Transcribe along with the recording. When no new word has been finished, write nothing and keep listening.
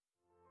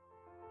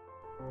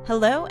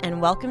Hello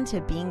and welcome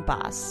to Being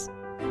Boss,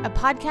 a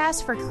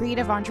podcast for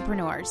creative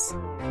entrepreneurs.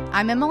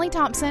 I'm Emily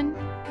Thompson.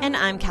 And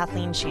I'm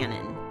Kathleen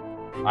Shannon.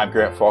 I'm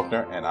Grant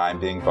Faulkner, and I'm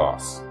Being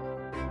Boss.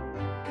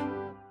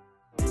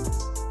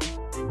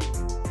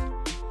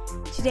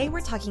 Today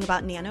we're talking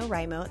about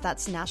NaNoWriMo,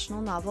 that's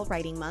National Novel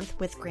Writing Month,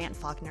 with Grant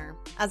Faulkner.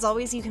 As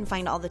always, you can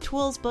find all the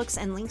tools, books,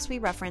 and links we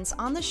reference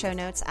on the show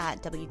notes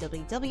at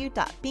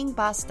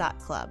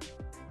www.beingboss.club.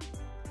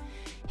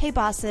 Hey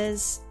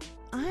bosses!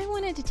 I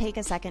wanted to take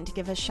a second to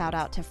give a shout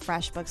out to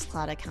FreshBooks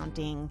Cloud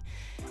Accounting.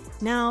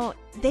 Now,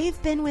 they've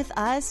been with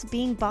us,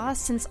 Being Boss,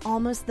 since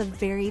almost the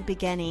very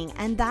beginning,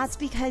 and that's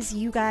because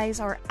you guys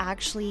are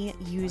actually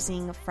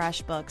using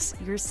FreshBooks.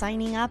 You're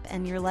signing up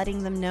and you're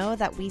letting them know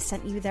that we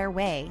sent you their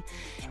way.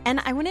 And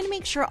I wanted to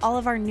make sure all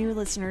of our new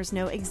listeners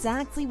know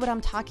exactly what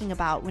I'm talking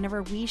about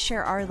whenever we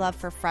share our love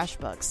for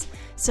FreshBooks.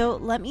 So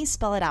let me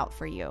spell it out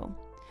for you.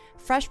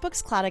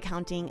 FreshBooks Cloud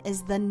Accounting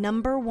is the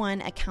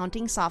 #1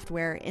 accounting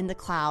software in the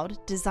cloud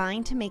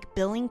designed to make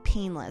billing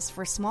painless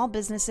for small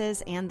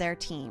businesses and their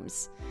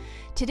teams.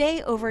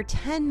 Today, over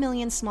 10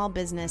 million small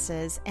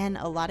businesses and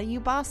a lot of you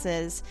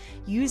bosses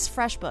use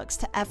FreshBooks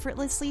to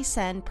effortlessly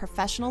send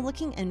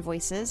professional-looking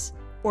invoices,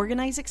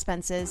 organize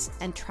expenses,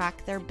 and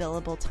track their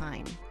billable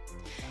time.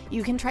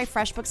 You can try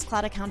FreshBooks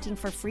Cloud Accounting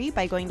for free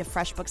by going to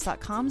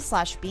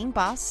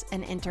freshbooks.com/beingboss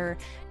and enter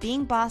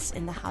Being Boss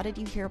in the How Did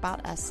You Hear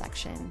About Us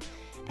section.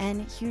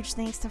 And huge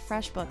thanks to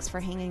FreshBooks for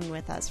hanging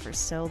with us for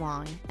so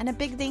long. And a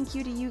big thank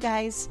you to you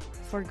guys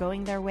for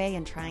going their way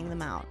and trying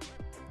them out.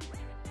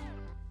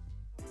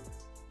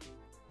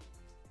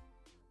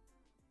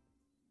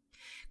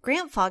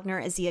 Grant Faulkner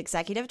is the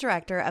executive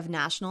director of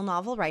National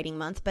Novel Writing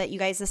Month, but you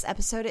guys, this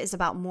episode is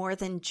about more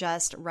than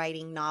just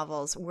writing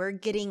novels. We're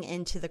getting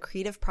into the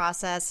creative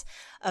process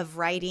of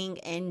writing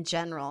in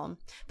general.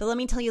 But let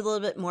me tell you a little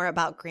bit more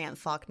about Grant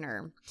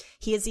Faulkner.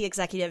 He is the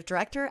executive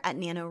director at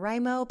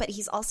NaNoWriMo, but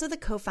he's also the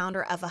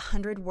co-founder of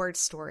 100-Word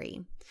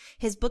Story.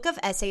 His book of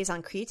essays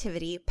on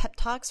creativity, Pep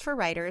Talks for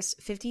Writers,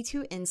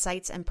 52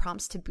 Insights and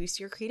Prompts to Boost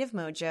Your Creative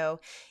Mojo,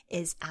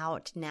 is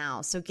out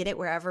now. So get it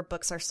wherever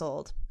books are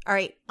sold. All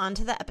right, on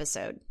to the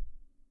episode.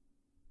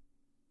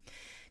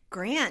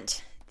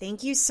 Grant,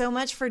 thank you so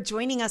much for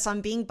joining us on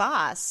Being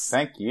Boss.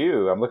 Thank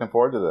you. I'm looking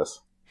forward to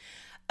this.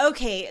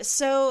 Okay,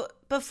 so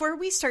before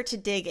we start to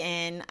dig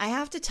in, I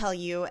have to tell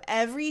you,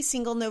 every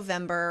single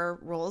November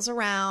rolls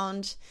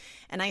around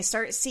and I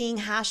start seeing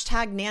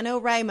hashtag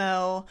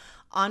NaNoWriMo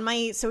on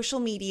my social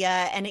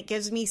media, and it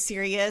gives me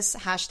serious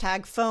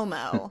hashtag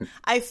FOMO.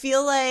 I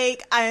feel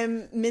like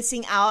I'm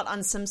missing out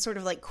on some sort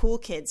of like cool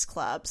kids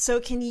club. So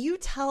can you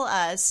tell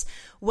us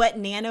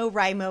what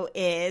NaNoWriMo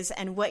is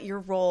and what your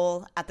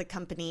role at the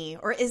company,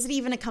 or is it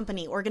even a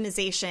company,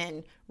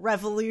 organization,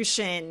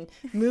 revolution,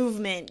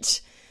 movement?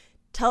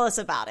 Tell us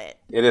about it.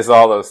 It is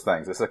all those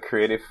things. It's a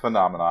creative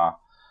phenomena,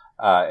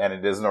 and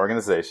it is an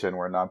organization.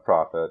 We're a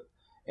nonprofit.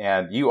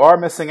 And you are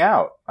missing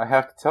out. I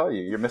have to tell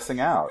you, you're missing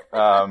out.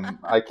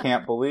 I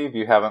can't believe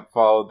you haven't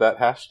followed that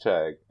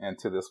hashtag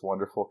into this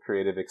wonderful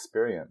creative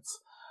experience.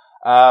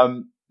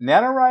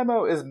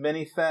 NaNoWriMo is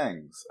many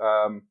things.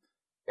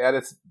 At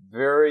its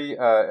very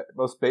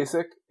most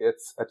basic,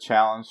 it's a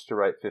challenge to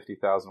write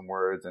 50,000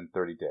 words in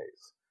 30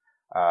 days.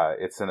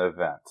 It's an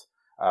event.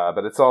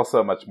 But it's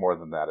also much more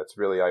than that. It's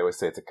really, I always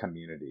say it's a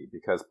community,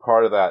 because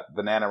part of that,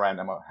 the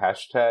NaNoWriMo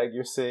hashtag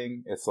you're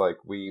seeing, it's like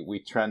we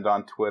trend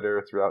on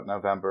Twitter throughout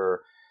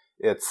November.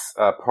 It's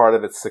part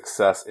of its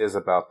success is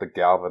about the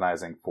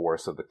galvanizing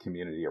force of the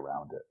community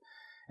around it.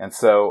 And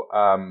so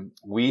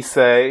we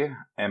say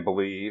and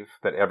believe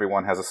that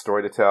everyone has a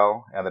story to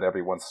tell and that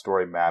everyone's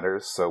story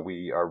matters. So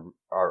we are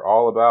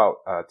all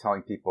about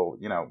telling people,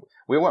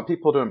 we want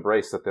people to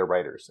embrace that they're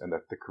writers and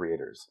that they're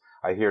creators.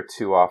 I hear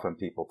too often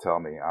people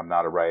tell me I'm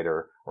not a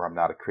writer or I'm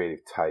not a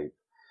creative type.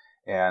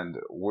 And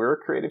we're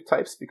creative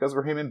types because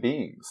we're human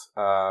beings.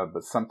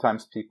 But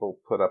sometimes people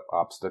put up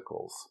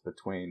obstacles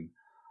between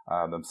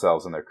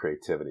themselves and their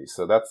creativity.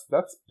 So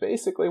that's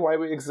basically why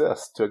we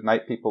exist, to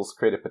ignite people's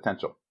creative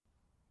potential.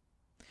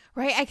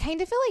 Right. I kind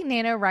of feel like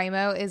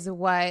NaNoWriMo is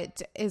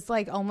what is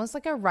like almost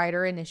like a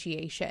writer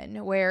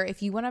initiation, where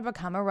if you want to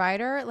become a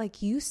writer,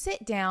 like you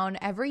sit down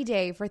every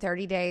day for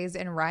 30 days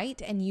and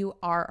write, and you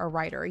are a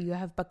writer. You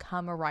have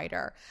become a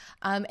writer.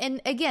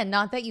 And again,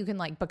 not that you can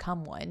like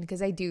become one,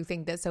 because I do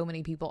think that so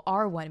many people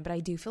are one, but I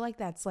do feel like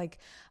that's like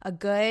a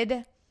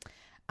good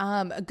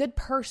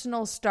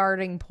personal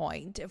starting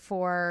point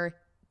for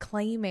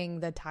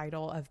claiming the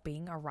title of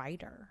being a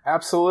writer.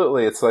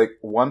 Absolutely. It's like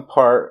one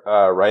part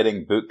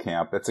writing boot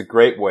camp. It's a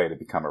great way to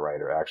become a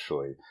writer,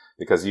 actually,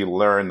 because you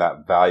learn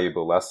that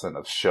valuable lesson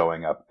of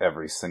showing up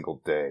every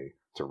single day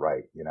to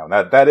write.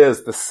 That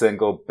is the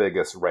single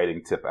biggest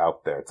writing tip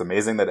out there. It's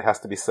amazing that it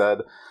has to be said,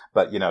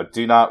 but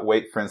do not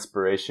wait for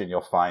inspiration. You'll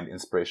find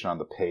inspiration on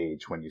the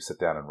page when you sit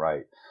down and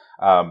write.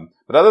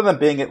 But other than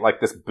being at like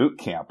this boot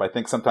camp, I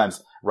think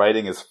sometimes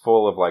writing is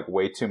full of like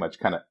way too much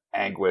kind of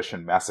anguish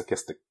and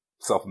masochistic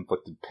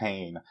self-inflicted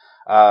pain.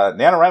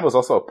 NaNoWriMo is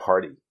also a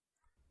party.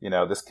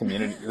 This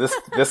community,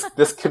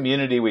 this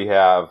community we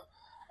have,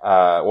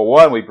 Well,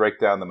 one, we break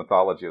down the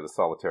mythology of the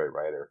solitary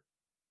writer,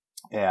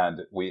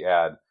 and we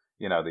add,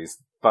 these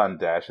fun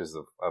dashes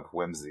of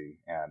whimsy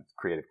and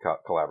creative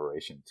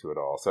collaboration to it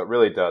all. So it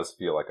really does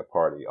feel like a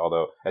party,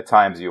 although at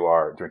times you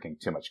are drinking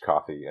too much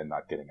coffee and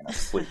not getting enough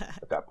sleep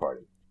at that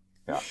party.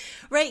 Yeah.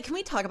 Right. Can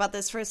we talk about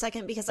this for a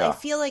second? Because I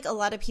feel like a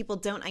lot of people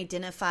don't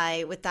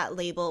identify with that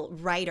label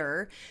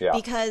writer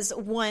because,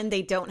 one,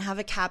 they don't have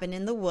a cabin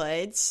in the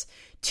woods.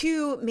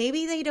 Two,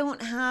 maybe they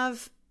don't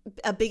have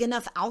a big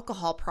enough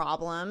alcohol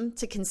problem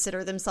to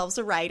consider themselves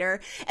a writer.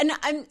 And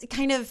I'm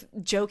kind of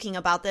joking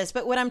about this,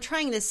 but what I'm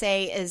trying to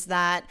say is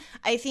that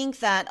I think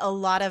that a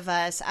lot of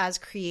us as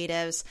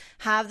creatives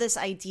have this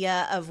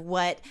idea of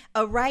what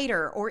a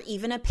writer or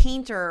even a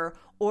painter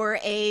or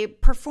a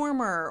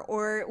performer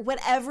or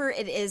whatever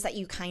it is that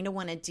you kind of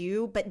want to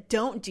do, but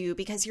don't do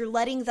because you're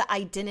letting the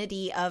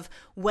identity of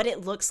what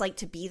it looks like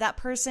to be that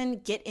person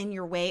get in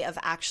your way of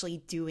actually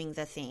doing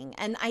the thing.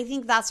 And I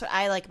think that's what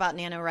I like about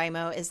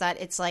NaNoWriMo is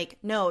that it's like,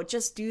 no,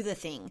 just do the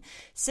thing.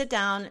 Sit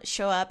down,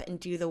 show up, and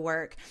do the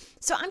work.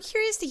 So I'm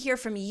curious to hear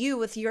from you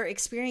with your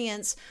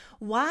experience.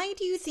 Why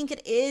do you think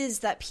it is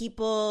that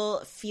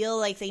people feel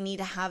like they need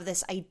to have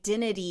this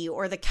identity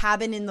or the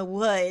cabin in the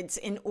woods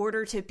in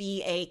order to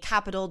be a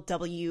capital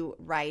W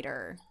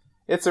writer?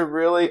 It's a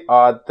really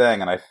odd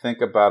thing, and I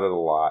think about it a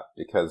lot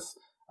because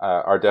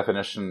our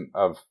definition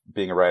of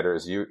being a writer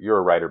is you're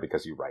a writer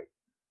because you write,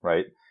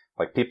 right?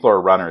 Like people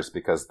are runners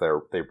because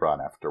they run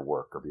after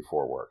work or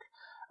before work.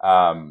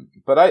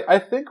 But I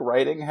think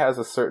writing has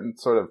a certain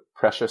sort of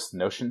precious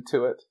notion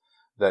to it.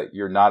 That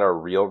you're not a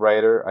real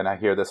writer, and I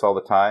hear this all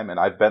the time, and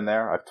I've been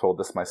there. I've told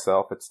this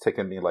myself. It's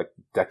taken me like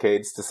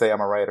decades to say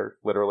I'm a writer,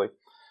 literally.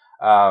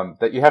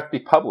 That you have to be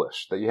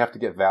published, that you have to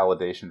get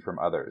validation from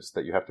others,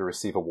 that you have to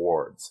receive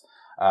awards,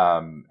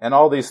 and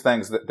all these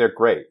things. That they're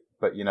great,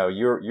 but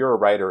you're a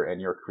writer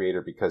and you're a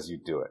creator because you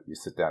do it. You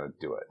sit down and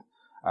do it.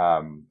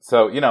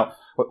 So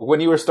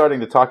when you were starting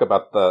to talk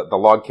about the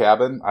log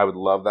cabin, I would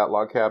love that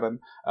log cabin.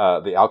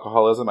 The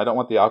alcoholism, I don't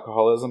want the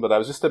alcoholism, but I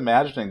was just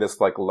imagining this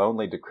like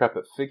lonely,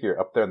 decrepit figure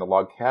up there in the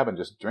log cabin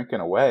just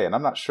drinking away, and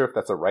I'm not sure if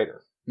that's a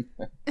writer.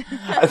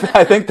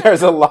 I think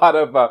there's a lot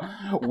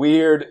of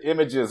weird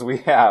images we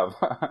have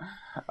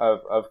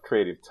of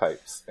creative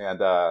types, and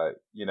there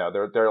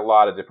are a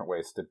lot of different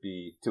ways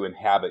to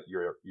inhabit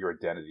your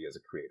identity as a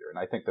creator, and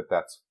I think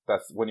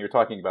that's when you're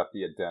talking about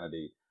the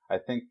identity. I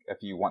think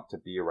if you want to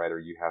be a writer,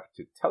 you have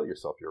to tell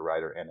yourself you're a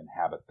writer and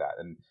inhabit that.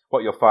 And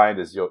what you'll find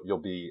is you'll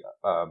be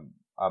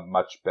a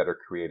much better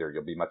creator.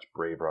 You'll be much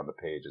braver on the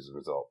page as a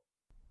result.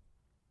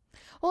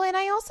 Well, and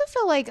I also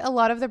feel like a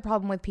lot of the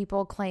problem with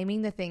people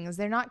claiming the things,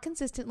 they're not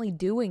consistently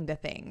doing the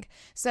thing.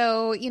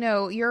 So,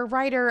 you're a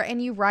writer and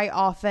you write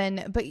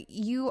often, but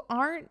you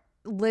aren't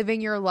living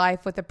your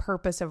life with the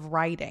purpose of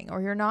writing,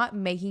 or you're not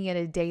making it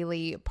a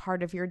daily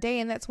part of your day.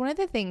 And that's one of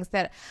the things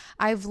that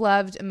I've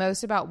loved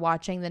most about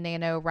watching the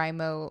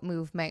NaNoWriMo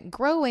movement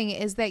growing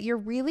is that you're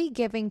really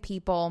giving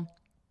people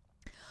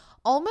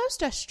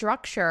almost a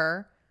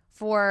structure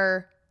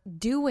for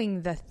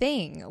doing the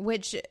thing,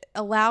 which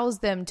allows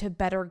them to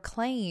better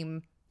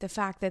claim the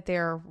fact that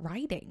they're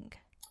writing.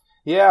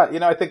 Yeah,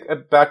 I think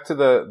back to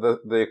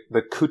the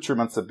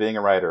accoutrements of being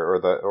a writer,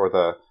 or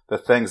the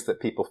things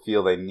that people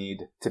feel they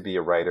need to be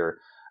a writer.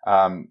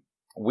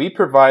 We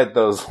provide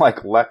those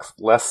like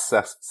less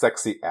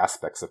sexy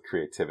aspects of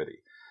creativity.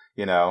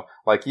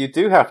 Like you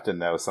do have to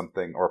know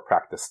something or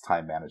practice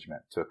time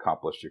management to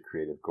accomplish your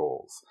creative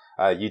goals.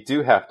 You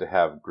do have to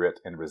have grit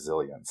and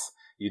resilience.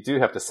 You do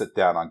have to sit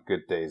down on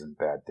good days and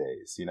bad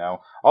days.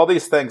 All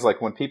these things,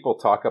 like when people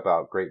talk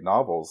about great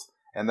novels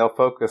and they'll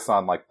focus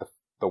on like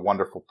the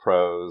wonderful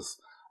prose,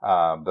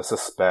 the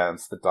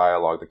suspense, the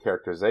dialogue, the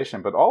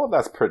characterization, but all of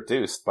that's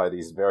produced by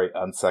these very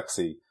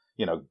unsexy,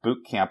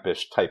 boot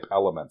campish type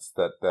elements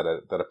that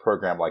a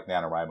program like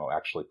NaNoWriMo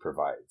actually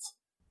provides.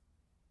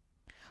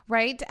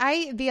 Right.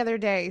 The other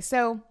day,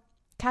 so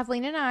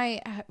Kathleen and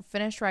I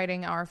finished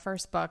writing our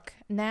first book.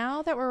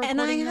 Now that we're recording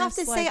and I have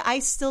to say, I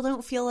still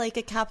don't feel like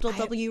a capital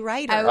W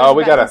writer.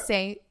 We gotta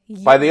say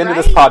by the end of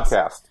this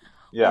podcast.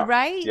 Yeah.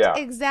 Right? Yeah.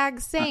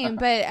 Exact same.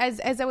 But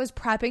as I was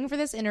prepping for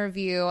this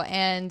interview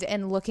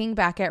and looking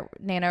back at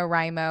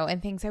NaNoWriMo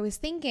and things, I was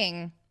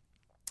thinking,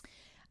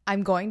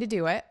 I'm going to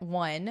do it,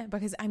 one,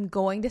 because I'm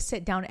going to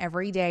sit down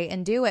every day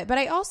and do it. But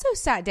I also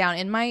sat down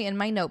in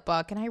my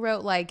notebook and I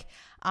wrote like,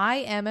 I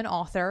am an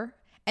author,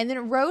 and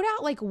then wrote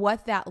out like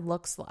what that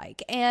looks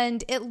like.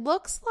 And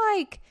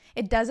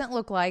it doesn't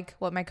look like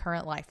what my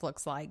current life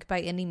looks like by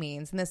any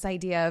means. And this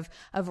idea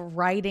of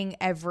writing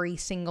every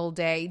single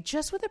day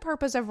just with the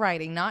purpose of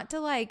writing, not to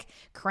like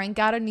crank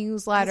out a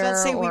newsletter. I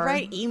was about to say, we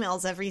write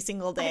emails every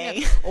single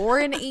day. Or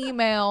an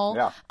email.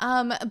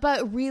 Yeah.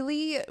 But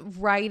really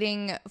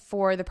writing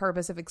for the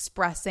purpose of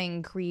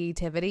expressing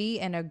creativity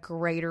in a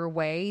greater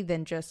way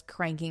than just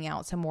cranking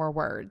out some more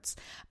words.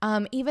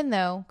 Even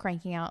though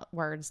cranking out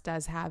words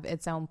does have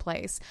its own own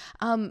place.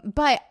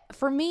 But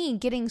for me,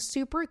 getting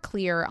super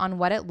clear on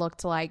what it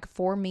looked like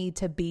for me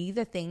to be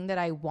the thing that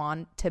I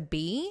want to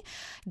be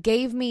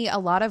gave me a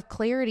lot of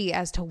clarity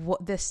as to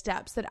what the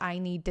steps that I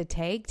need to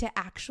take to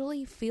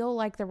actually feel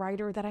like the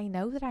writer that I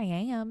know that I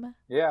am.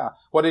 Yeah.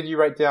 What did you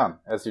write down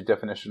as your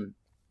definition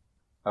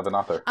of an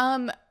author?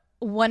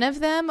 One of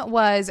them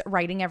was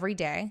writing every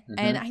day. Mm-hmm.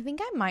 And I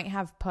think I might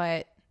have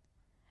put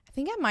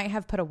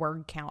a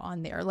word count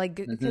on there, like,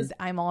 because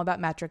I'm all about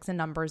metrics and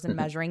numbers and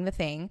measuring the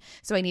thing.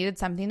 So I needed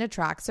something to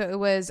track. So it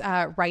was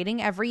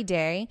writing every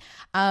day,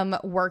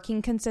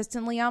 working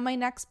consistently on my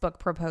next book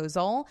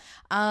proposal.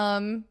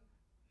 I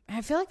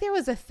feel like there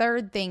was a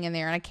third thing in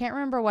there and I can't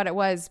remember what it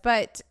was,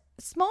 but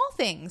small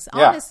things,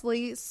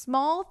 honestly,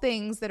 small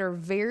things that are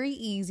very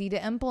easy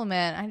to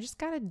implement. I just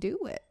got to do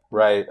it.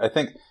 Right. I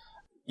think,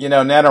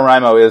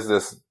 NaNoWriMo is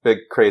this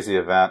big, crazy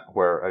event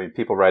where,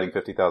 people writing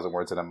 50,000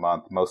 words in a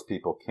month, most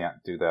people can't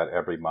do that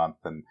every month.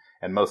 And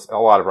a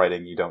lot of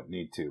writing you don't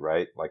need to,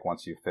 right? Like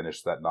once you've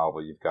finished that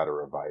novel, you've got to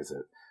revise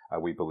it.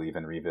 We believe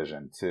in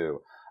revision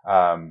too.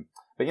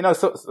 But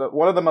so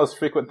one of the most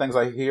frequent things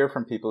I hear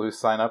from people who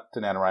sign up to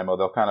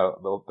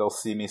NaNoWriMo, they'll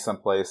see me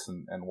someplace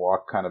and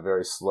walk kind of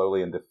very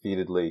slowly and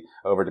defeatedly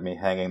over to me,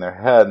 hanging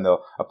their head, and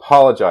they'll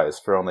apologize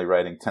for only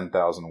writing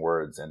 10,000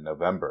 words in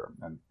November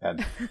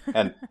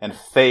and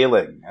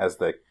failing, as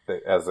they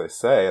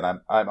say. And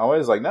I'm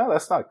always like, no,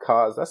 that's not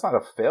that's not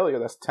a failure.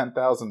 That's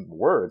 10,000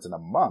 words in a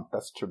month.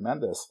 That's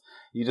tremendous.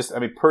 You just,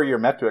 per your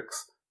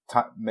metrics,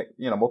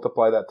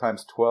 multiply that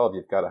times 12,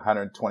 you've got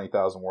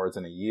 120,000 words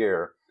in a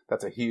year.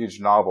 That's a huge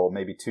novel,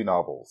 maybe 2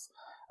 novels.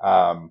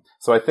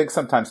 So I think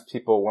sometimes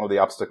one of the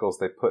obstacles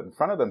they put in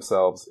front of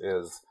themselves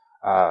is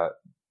the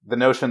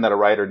notion that a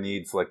writer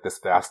needs like this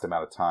vast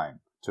amount of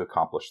time to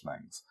accomplish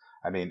things.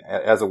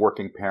 As a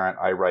working parent,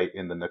 I write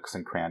in the nooks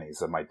and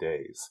crannies of my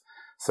days.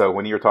 So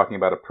when you're talking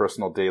about a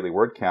personal daily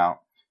word count,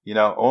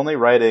 only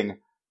writing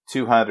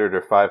 200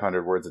 or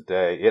 500 words a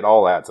day, it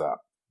all adds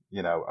up.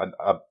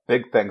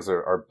 Big things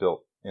are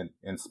built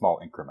in small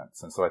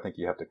increments. And so I think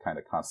you have to kind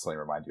of constantly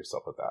remind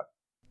yourself of that.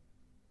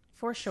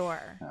 For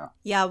sure.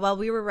 Yeah, while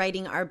we were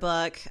writing our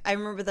book, I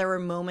remember there were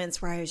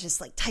moments where I was just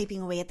like typing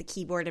away at the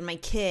keyboard and my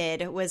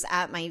kid was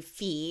at my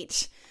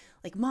feet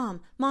like,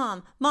 Mom,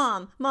 Mom,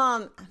 Mom,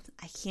 Mom.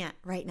 I can't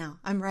right now.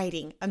 I'm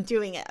writing. I'm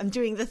doing it. I'm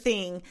doing the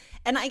thing.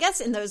 And I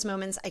guess in those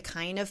moments, I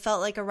kind of felt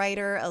like a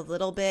writer a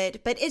little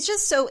bit. But it's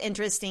just so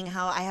interesting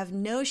how I have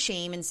no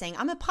shame in saying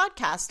I'm a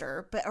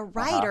podcaster, but a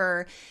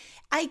writer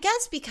I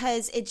guess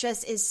because it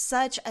just is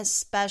such a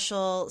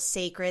special,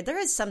 sacred, there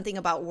is something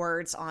about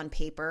words on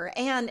paper,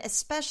 and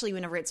especially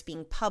whenever it's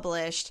being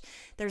published,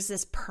 there's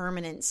this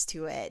permanence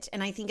to it.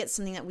 And I think it's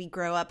something that we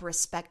grow up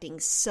respecting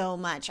so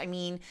much.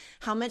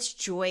 How much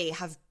joy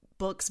have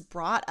books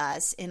brought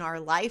us in our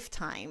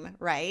lifetime,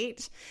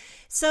 right?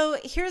 So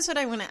here's what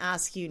I want to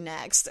ask you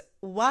next.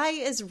 Why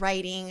is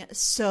writing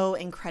so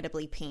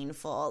incredibly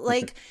painful?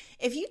 Like,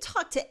 if you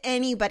talk to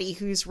anybody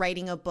who's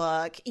writing a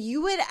book,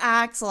 you would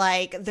act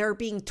like they're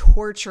being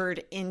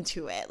tortured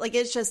into it. Like,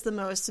 it's just the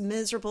most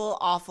miserable,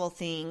 awful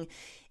thing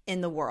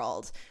in the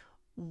world.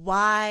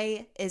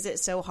 Why is it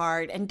so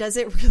hard? And does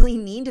it really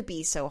need to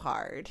be so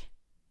hard?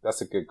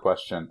 That's a good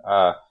question.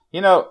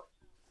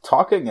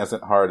 Talking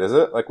isn't hard, is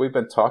it? Like, we've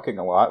been talking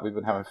a lot. We've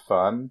been having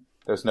fun.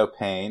 There's no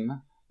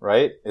pain,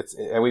 right? It's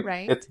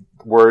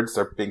words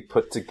are being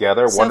put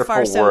together. So wonderful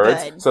far, so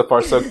words. good. So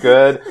far, so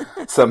good.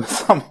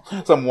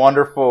 some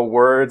wonderful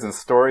words and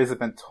stories have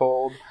been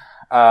told,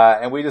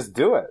 and we just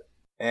do it.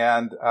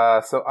 And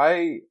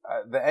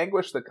the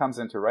anguish that comes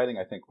into writing,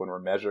 I think, when we're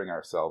measuring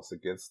ourselves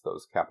against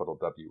those capital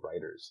W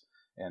writers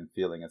and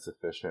feeling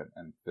insufficient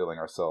and filling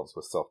ourselves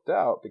with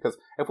self-doubt. Because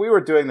if we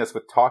were doing this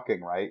with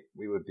talking, right,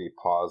 we would be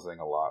pausing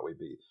a lot. We'd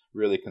be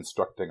really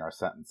constructing our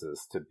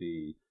sentences to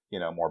be,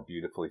 more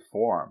beautifully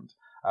formed.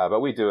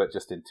 But we do it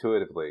just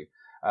intuitively.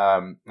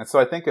 And so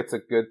I think it's a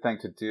good thing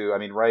to do.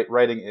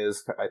 Writing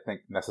is, I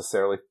think,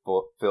 necessarily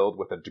filled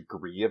with a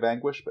degree of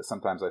anguish, but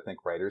sometimes I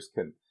think writers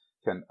can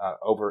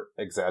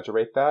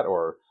over-exaggerate that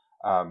or,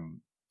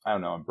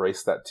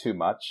 embrace that too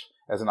much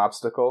as an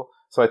obstacle.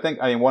 So I think,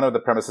 one of the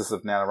premises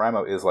of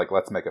NaNoWriMo is like,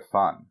 let's make it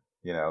fun.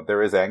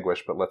 There is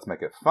anguish, but let's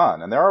make it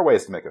fun. And there are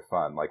ways to make it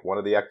fun. Like, one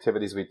of the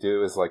activities we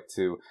do is like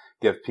to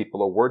give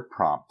people a word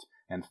prompt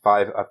and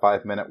a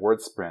 5-minute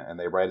word sprint, and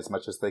they write as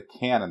much as they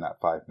can in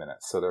that 5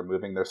 minutes. So they're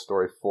moving their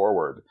story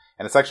forward.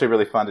 And it's actually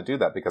really fun to do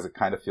that because it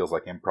kind of feels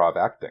like improv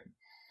acting.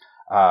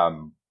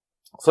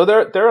 So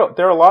there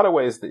are a lot of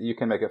ways that you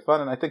can make it fun.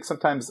 And I think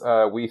sometimes,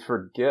 we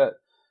forget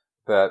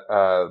that,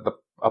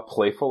 a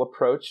playful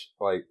approach,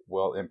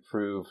 will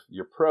improve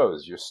your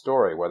prose, your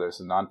story, whether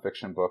it's a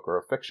nonfiction book or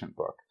a fiction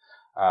book.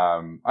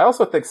 I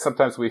also think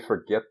sometimes we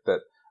forget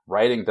that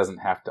writing doesn't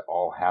have to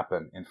all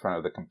happen in front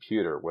of the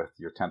computer with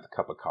your 10th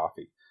cup of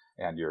coffee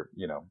and your,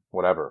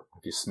 whatever,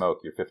 if you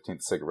smoke, your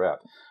 15th cigarette.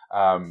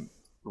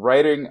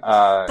 Writing,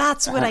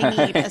 that's what I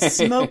need, a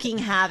smoking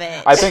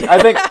habit. I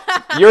think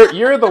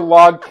you're the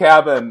log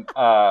cabin,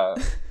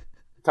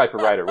 type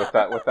of writer with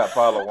that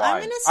bottle of wine. I'm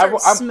going to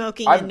start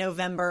smoking in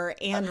November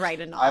and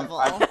write a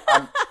novel.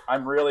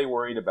 I'm really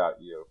worried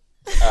about you.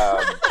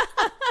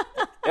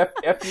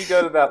 If you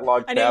go to that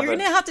log cabin, I know you're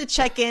going to have to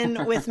check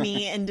in with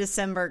me in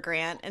December,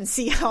 Grant, and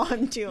see how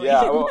I'm doing.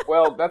 Yeah,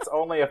 well, that's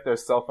only if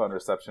there's cell phone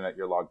reception at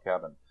your log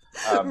cabin.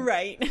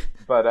 Right.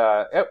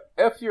 But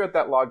if you're at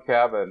that log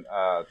cabin,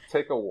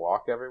 take a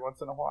walk every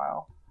once in a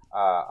while.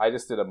 I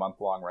just did a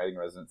month-long writing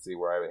residency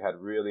where I had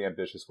really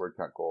ambitious word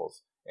count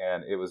goals,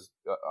 and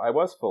I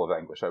was full of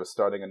anguish. I was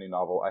starting a new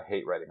novel. I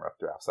hate writing rough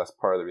drafts. That's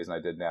part of the reason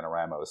I did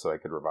NaNoWriMo, so I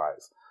could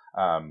revise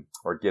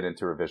or get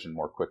into revision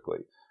more quickly.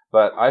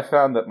 But I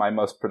found that my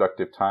most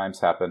productive times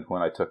happened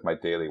when I took my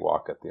daily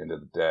walk at the end of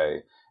the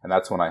day, and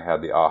that's when I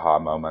had the aha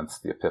moments,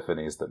 the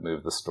epiphanies that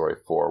moved the story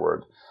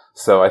forward.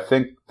 So I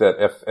think that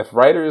if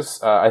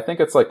writers, I think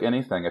it's like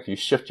anything. If you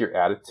shift your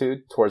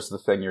attitude towards the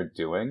thing you're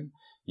doing,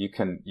 you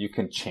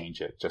can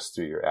change it just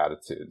through your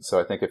attitude. So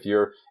I think if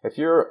you're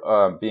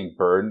being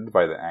burdened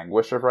by the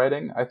anguish of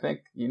writing, I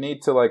think you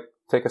need to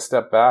take a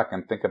step back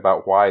and think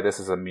about why this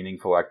is a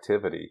meaningful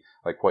activity,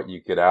 like what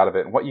you get out of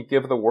it and what you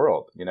give the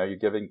world. You're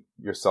giving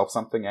yourself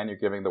something and you're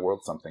giving the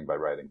world something by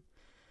writing.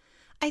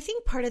 I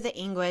think part of the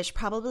anguish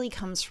probably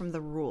comes from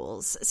the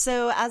rules.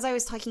 So as I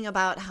was talking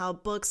about how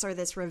books are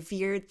this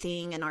revered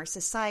thing in our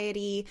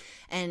society,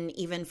 and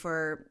even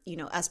for,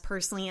 us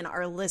personally and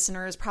our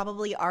listeners,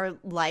 probably our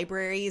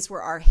libraries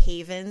were our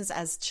havens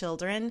as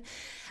children.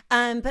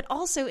 But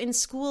also in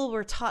school,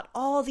 we're taught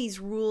all these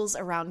rules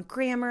around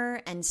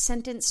grammar and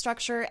sentence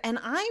structure. And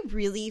I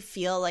really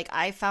feel like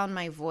I found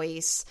my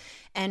voice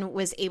and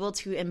was able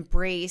to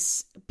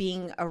embrace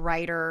being a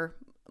writer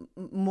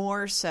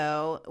more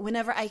so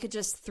whenever I could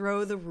just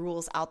throw the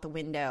rules out the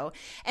window.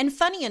 And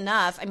funny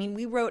enough,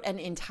 we wrote an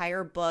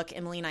entire book,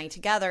 Emily and I,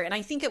 together, and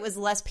I think it was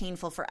less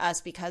painful for us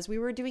because we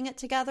were doing it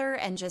together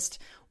and just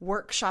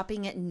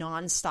workshopping it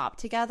nonstop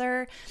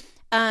together.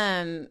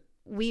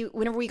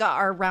 Whenever we got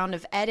our round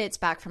of edits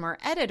back from our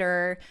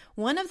editor,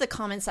 one of the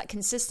comments that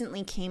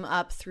consistently came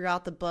up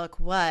throughout the book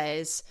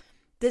was,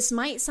 this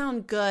might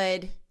sound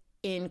good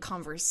in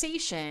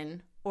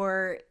conversation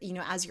or,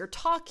 as you're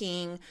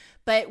talking,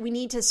 but we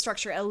need to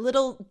structure it a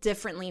little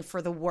differently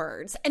for the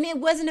words. And it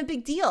wasn't a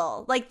big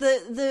deal. Like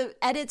the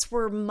edits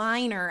were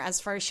minor as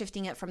far as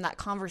shifting it from that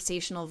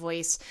conversational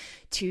voice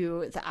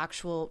to the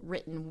actual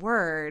written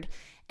word.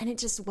 And it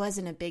just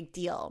wasn't a big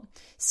deal.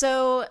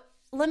 So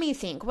let me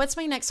think. What's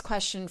my next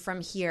question from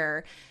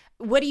here?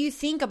 What do you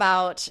think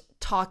about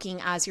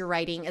talking as you're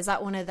writing? Is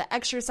that one of the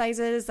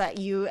exercises that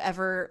you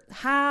ever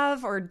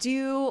have or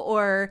do?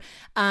 Or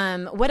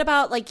what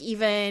about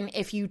even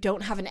if you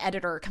don't have an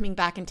editor coming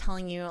back and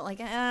telling you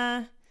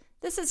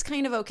this is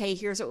kind of okay,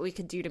 here's what we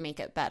could do to make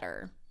it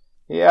better?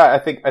 Yeah, I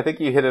think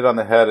you hit it on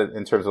the head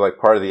in terms of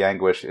part of the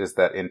anguish is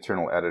that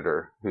internal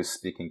editor who's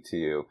speaking to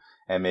you.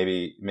 And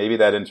maybe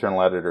that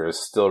internal editor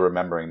is still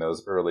remembering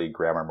those early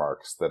grammar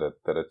marks that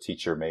a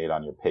teacher made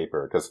on your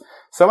paper. Because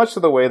so much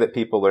of the way that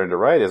people learn to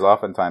write is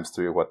oftentimes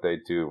through what they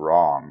do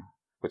wrong,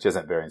 which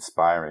isn't very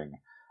inspiring,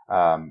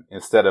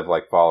 instead of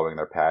following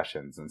their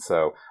passions. And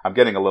so I'm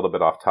getting a little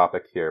bit off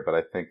topic here, but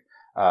I think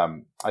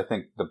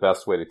the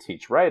best way to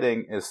teach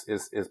writing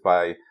is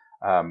by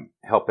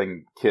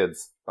helping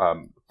kids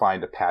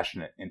find a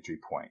passionate entry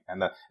point.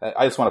 And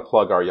I just want to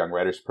plug our Young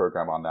Writers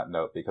program on that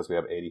note, because we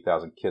have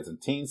 80,000 kids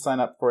and teens sign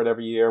up for it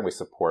every year, and we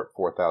support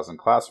 4,000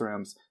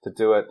 classrooms to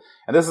do it.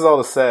 And this is all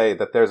to say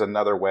that there's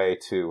another way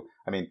to,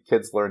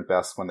 kids learn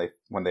best when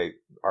they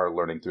are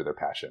learning through their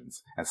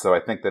passions. And so I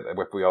think that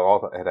if we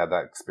all had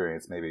that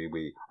experience,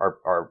 maybe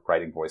our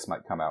writing voice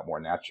might come out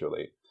more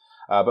naturally.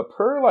 But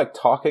per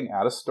talking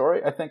out a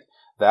story, I think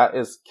that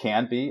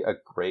can be a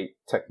great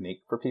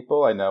technique for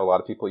people. I know a lot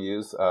of people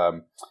use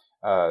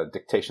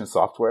dictation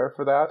software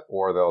for that,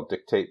 or they'll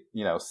dictate,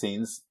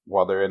 scenes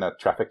while they're in a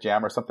traffic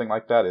jam or something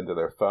like that into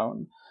their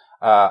phone.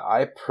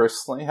 I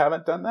personally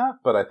haven't done that,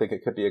 but I think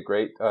it could be a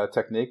great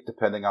technique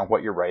depending on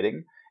what you're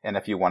writing and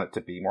if you want it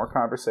to be more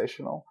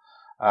conversational.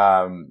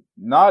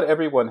 Not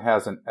everyone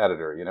has an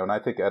editor, and I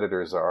think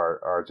editors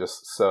are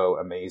just so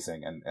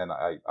amazing, and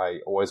I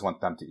always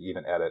want them to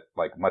even edit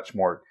much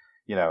more,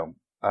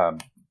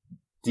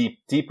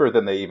 deeper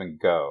than they even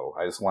go.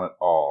 I just want it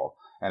all.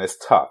 And it's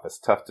tough. It's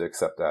tough to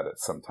accept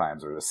edits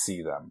sometimes or to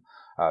see them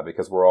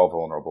because we're all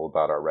vulnerable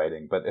about our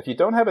writing. But if you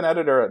don't have an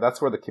editor,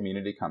 that's where the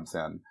community comes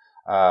in.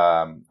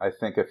 I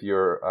think if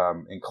you're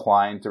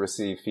inclined to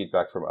receive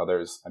feedback from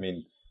others,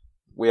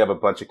 we have a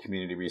bunch of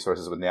community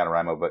resources with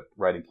NaNoWriMo, but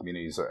writing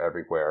communities are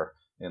everywhere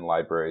in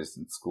libraries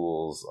and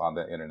schools, on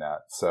the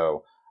internet.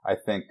 So I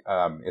think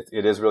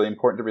it is really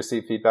important to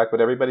receive feedback,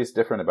 but everybody's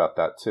different about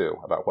that too,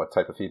 about what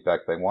type of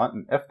feedback they want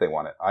and if they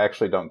want it. I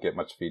actually don't get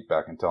much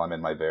feedback until I'm in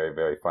my very,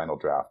 very final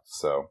draft.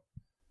 So,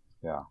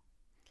 yeah.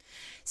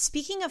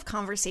 Speaking of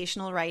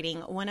conversational writing,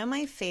 one of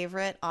my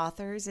favorite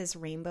authors is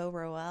Rainbow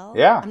Rowell.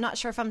 Yeah. I'm not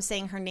sure if I'm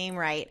saying her name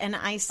right. And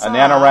I saw... A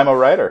NaNoWriMo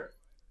writer.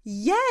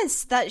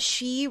 Yes, that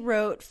she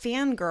wrote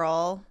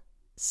Fangirl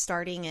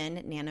starting in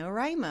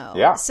NaNoWriMo.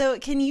 Yeah. So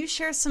can you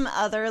share some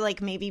other,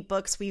 like maybe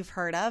books we've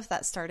heard of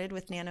that started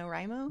with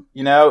NaNoWriMo?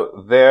 You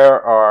know, there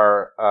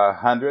are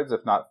hundreds,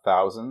 if not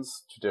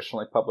thousands,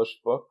 traditionally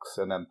published books,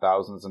 and then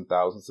thousands and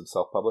thousands of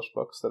self-published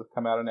books that have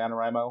come out of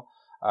NaNoWriMo.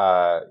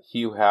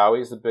 Hugh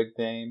Howey's a big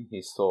name.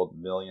 He sold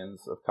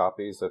millions of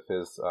copies of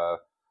his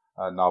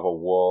novel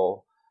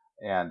Wool,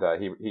 and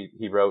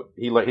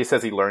he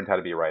says he learned how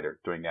to be a writer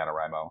doing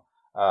NaNoWriMo.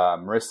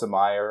 Marissa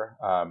Meyer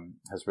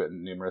has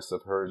written numerous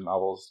of her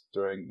novels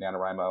during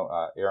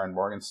NaNoWriMo. Erin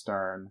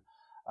Morgenstern.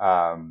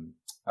 I'm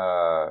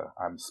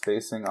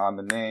spacing on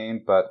the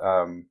name, but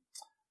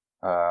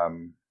I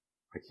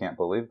can't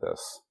believe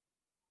this.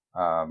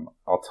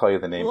 I'll tell you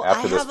the name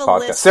after this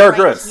podcast.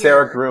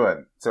 Sarah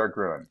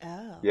Gruen.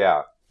 Oh.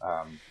 Yeah.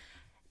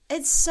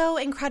 It's so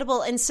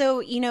incredible. And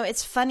so,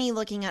 it's funny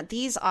looking at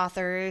these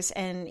authors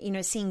and,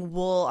 seeing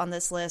Wool on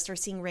this list or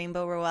seeing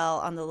Rainbow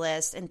Rowell on the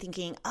list and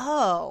thinking,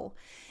 oh,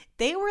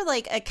 they were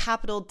like a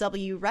capital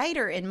W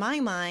writer in my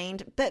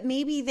mind, but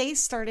maybe they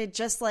started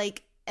just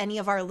like any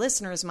of our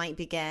listeners might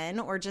begin,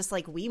 or just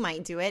like we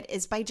might do it,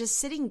 is by just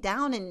sitting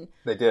down and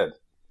they did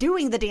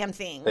doing the damn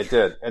thing. They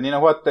did. And you know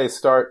what? They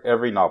start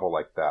every novel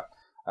like that.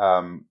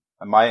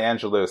 Maya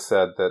Angelou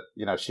said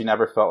that, she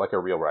never felt like a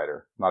real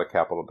writer, not a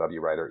capital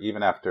W writer,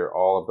 even after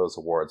all of those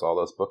awards, all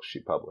those books she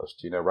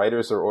published.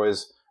 Writers are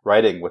always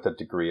writing with a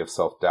degree of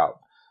self-doubt.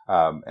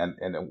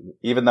 And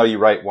even though you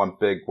write one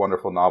big,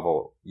 wonderful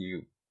novel,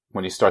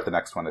 when you start the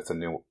next one, it's a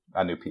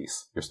new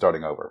piece. You're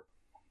starting over.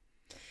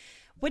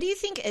 What do you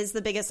think is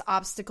the biggest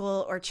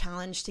obstacle or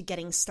challenge to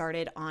getting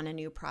started on a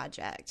new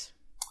project?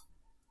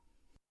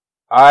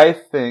 I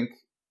think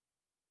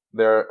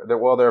there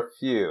are a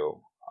few.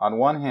 On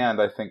one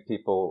hand, I think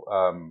people,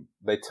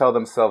 they tell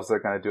themselves they're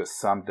going to do it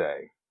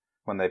someday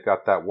when they've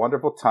got that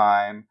wonderful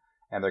time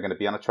and they're going to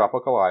be on a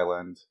tropical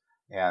island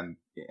and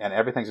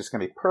everything's just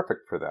going to be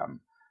perfect for them.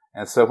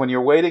 And so when you're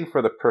waiting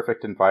for the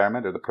perfect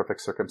environment or the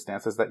perfect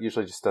circumstances, that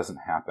usually just doesn't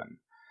happen.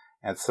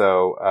 And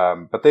so,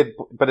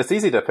 but it's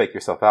easy to fake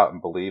yourself out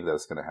and believe that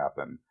it's going to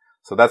happen.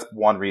 So that's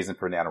one reason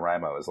for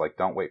NaNoWriMo is like,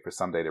 don't wait for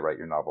someday to write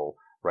your novel,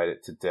 write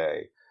it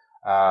today.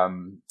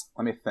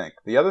 Let me think.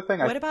 The other thing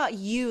What about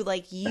you?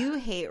 Like, you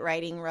hate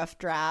writing rough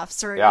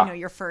drafts or,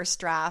 your first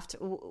draft.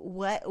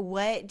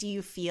 What do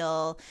you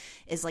feel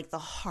is like the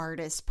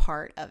hardest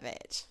part of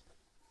it?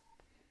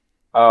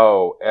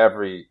 Oh,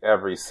 every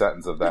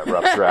sentence of that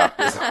rough draft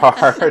is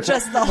hard.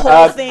 Just the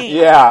whole thing.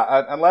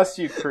 Yeah. Unless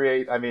you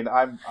create,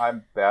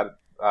 I'm bad.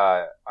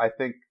 I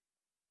think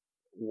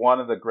one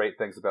of the great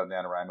things about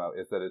NaNoWriMo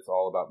is that it's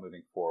all about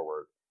moving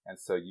forward. And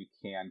so you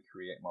can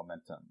create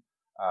momentum.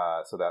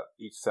 So that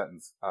each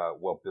sentence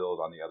will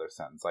build on the other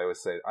sentence. I always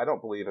say I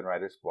don't believe in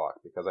writer's block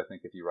because I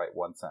think if you write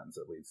one sentence,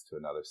 it leads to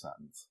another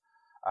sentence.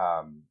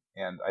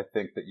 And I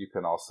think that you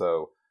can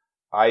also.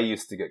 I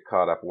used to get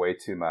caught up way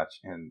too much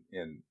in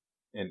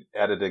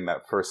editing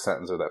that first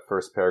sentence or that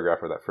first paragraph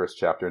or that first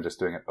chapter and just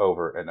doing it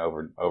over and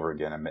over and over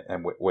again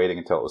and waiting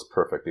until it was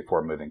perfect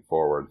before moving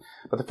forward.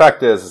 But the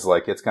fact is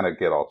like it's going to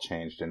get all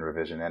changed in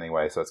revision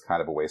anyway, so it's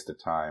kind of a waste of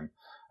time.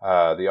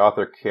 The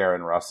author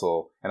Karen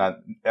Russell, and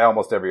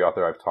almost every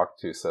author I've talked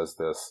to says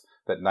this,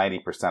 that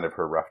 90% of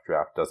her rough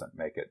draft doesn't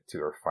make it to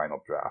her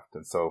final draft.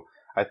 And so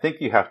I think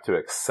you have to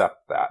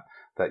accept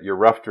that your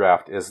rough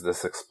draft is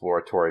this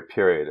exploratory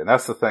period. And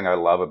that's the thing I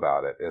love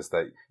about it, is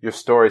that your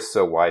story's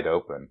so wide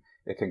open.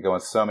 It can go in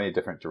so many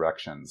different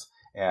directions.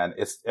 And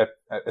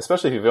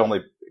especially if you've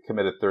only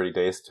committed 30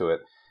 days to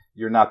it,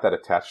 you're not that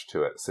attached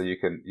to it. So you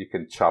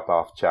can chop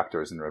off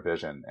chapters in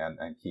revision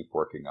and keep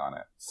working on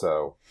it.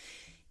 So.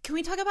 Can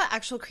we talk about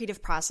actual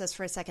creative process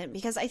for a second?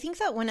 Because I think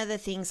that one of the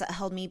things that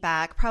held me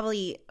back,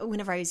 probably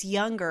whenever I was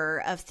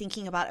younger, of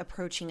thinking about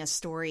approaching a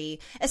story,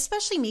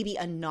 especially maybe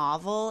a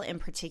novel in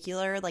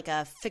particular, like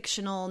a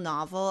fictional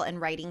novel,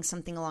 and writing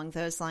something along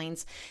those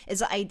lines, is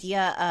the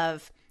idea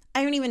of,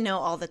 I don't even know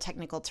all the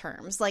technical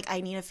terms. Like, I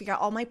need to figure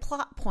out all my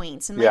plot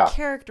points and my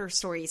character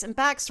stories and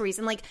backstories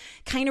and like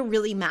kind of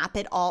really map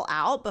it all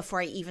out before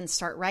I even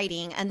start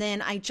writing. And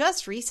then I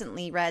just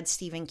recently read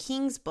Stephen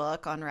King's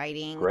book on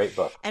writing. Great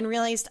book. And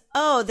realized,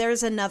 oh,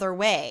 there's another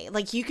way.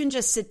 Like, you can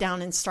just sit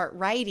down and start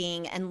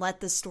writing and let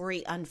the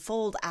story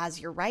unfold as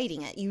you're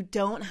writing it. You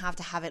don't have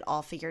to have it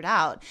all figured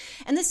out.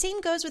 And the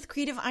same goes with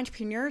creative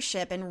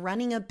entrepreneurship and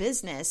running a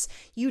business.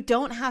 You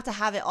don't have to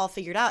have it all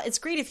figured out. It's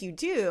great if you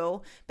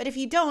do, but if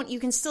you don't, you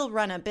can still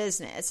run a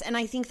business. And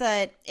I think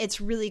that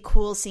it's really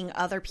cool seeing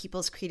other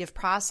people's creative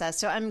process.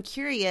 So I'm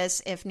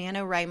curious if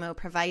NaNoWriMo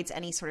provides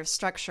any sort of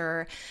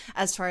structure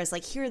as far as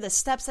like, here are the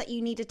steps that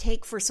you need to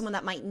take for someone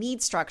that might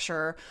need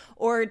structure,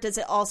 or does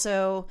it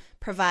also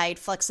provide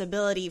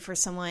flexibility for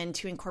someone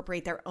to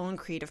incorporate their own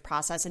creative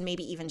process and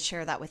maybe even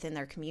share that within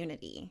their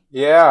community?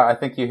 Yeah, I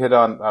think you hit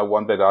on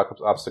one big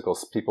obstacle.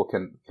 People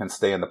can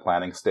stay in the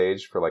planning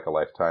stage for like a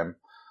lifetime.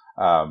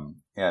 And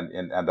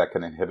that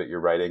can inhibit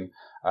your writing.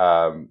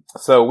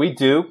 So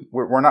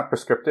we're not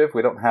prescriptive.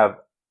 We don't have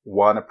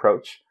one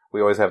approach.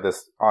 we always have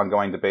this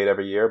ongoing debate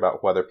every year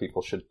about whether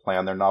people should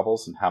plan their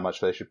novels and how much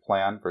they should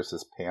plan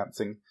versus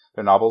pantsing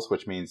their novels,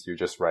 which means you're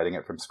just writing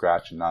it from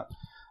scratch and not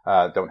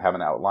don't have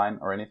an outline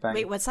or anything.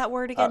 Wait, what's that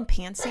word again?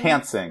 Pantsing?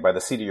 Pantsing, by the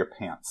seat of your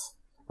pants.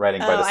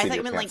 Writing by the seat of your pants. I thought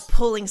you meant like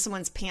pulling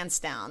someone's pants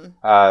down.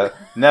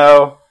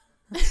 No.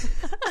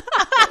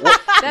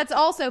 That's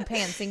also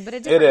pantsing, but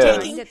it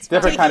is it's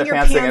different kind of your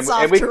pantsing. Pants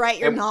off to write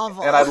your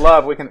novel. And I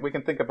love we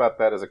can think about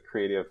that as a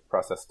creative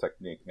process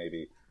technique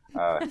maybe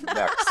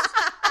next.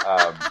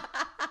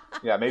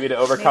 Yeah, maybe to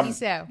overcome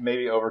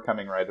maybe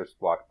overcoming writer's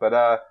block. But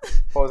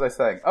what was I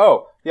saying?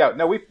 Oh, yeah,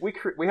 no, we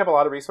have a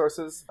lot of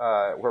resources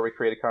where we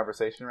create a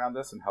conversation around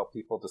this and help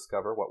people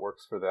discover what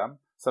works for them.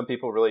 Some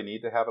people really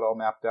need to have it all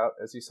mapped out,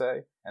 as you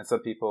say, and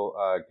some people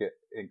get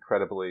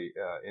incredibly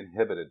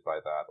inhibited by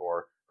that.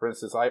 Or, for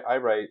instance, I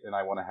write and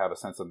I want to have a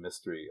sense of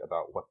mystery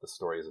about what the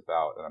story is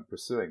about, and I'm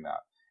pursuing that.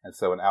 And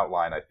so an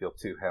outline, I feel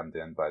too hemmed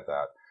in by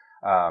that.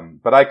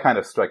 But I kind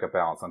of strike a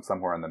balance. I'm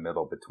somewhere in the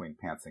middle between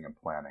pantsing and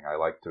planning. I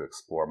like to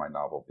explore my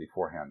novel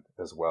beforehand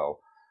as well.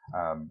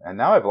 And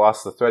now I've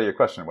lost the thread of your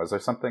question. Was there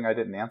something I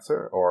didn't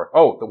answer? Or,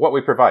 what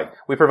we provide.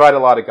 We provide a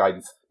lot of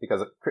guidance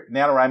because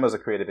NaNoWriMo is a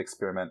creative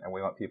experiment and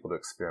we want people to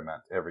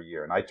experiment every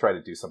year. And I try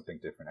to do something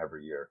different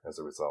every year as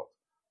a result.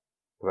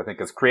 Because I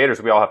think as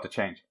creators, we all have to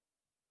change.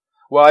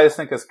 Well, I just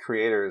think as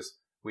creators,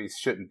 we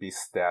shouldn't be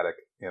static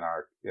in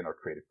our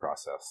creative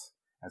process.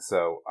 And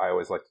so I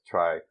always like to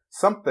try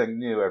something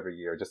new every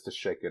year just to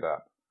shake it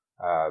up,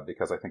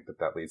 because I think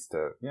that leads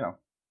to,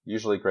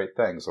 usually great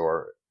things,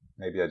 or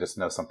maybe I just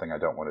know something I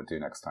don't want to do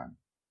next time.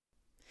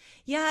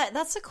 Yeah,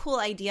 that's a cool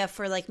idea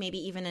for like maybe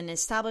even an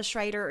established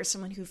writer or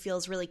someone who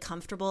feels really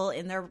comfortable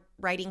in their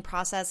writing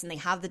process and they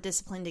have the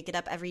discipline to get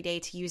up every day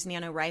to use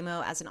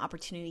NaNoWriMo as an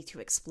opportunity to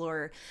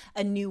explore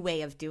a new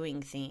way of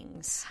doing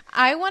things.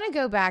 I want to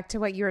go back to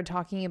what you were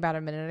talking about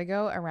a minute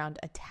ago around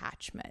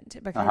attachment,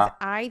 because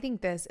I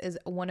think this is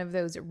one of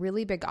those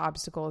really big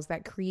obstacles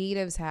that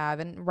creatives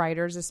have, and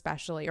writers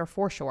especially, or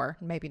for sure,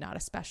 maybe not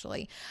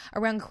especially,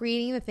 around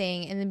creating the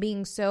thing and then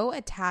being so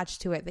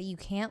attached to it that you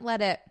can't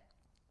let it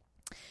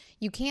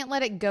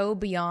go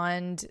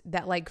beyond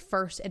that like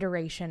first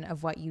iteration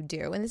of what you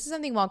do. And this is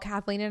something while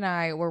Kathleen and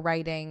I were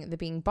writing the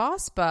Being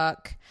Boss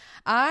book,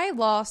 I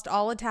lost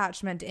all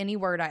attachment to any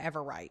word I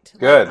ever write.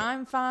 Good. Like,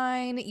 I'm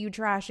fine. You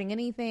trashing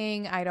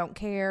anything. I don't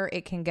care.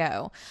 It can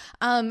go.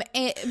 But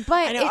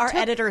I know our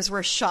editors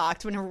were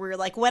shocked when we were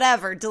like,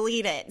 whatever,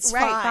 delete it. It's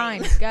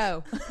fine.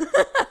 Go.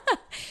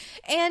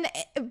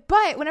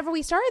 But whenever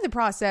we started the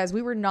process,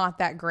 we were not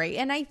that great.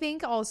 And I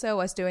think also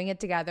us doing it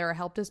together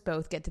helped us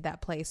both get to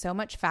that place so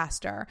much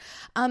faster.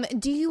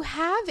 Do you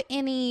have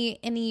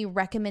any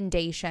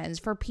recommendations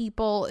for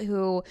people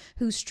who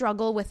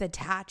struggle with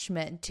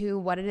attachment to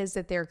what it is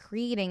that they're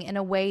creating in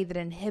a way that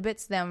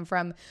inhibits them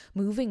from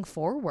moving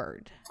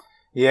forward?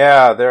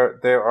 Yeah,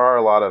 there are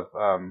a lot of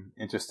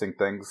interesting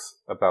things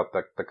about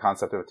the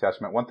concept of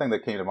attachment. One thing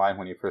that came to mind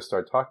when you first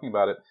started talking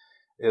about it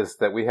is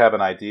that we have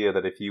an idea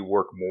that if you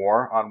work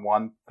more on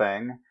one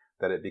thing,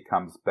 that it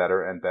becomes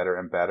better and better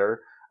and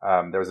better.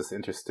 There was this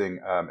interesting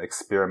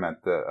experiment.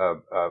 A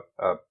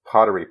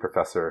pottery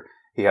professor,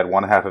 he had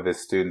one half of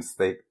his students,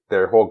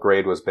 their whole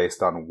grade was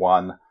based on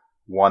one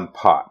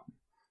pot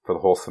for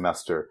the whole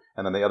semester.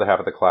 And then the other half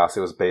of the class,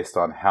 it was based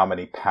on how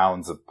many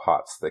pounds of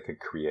pots they could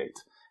create,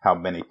 how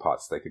many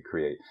pots they could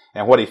create.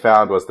 And what he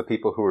found was the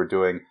people who were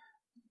doing,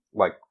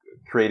 like,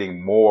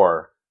 creating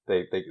more,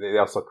 they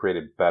also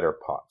created better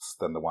pots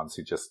than the ones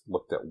who just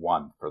looked at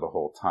one for the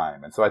whole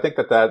time. And so I think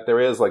that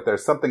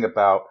there's something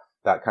about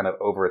that kind of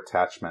over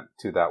attachment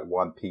to that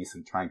one piece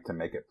and trying to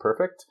make it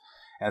perfect.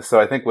 And so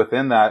I think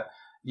within that,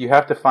 you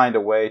have to find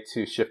a way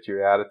to shift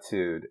your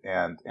attitude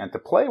and to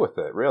play with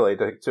it, really,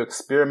 to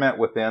experiment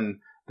within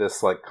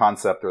this like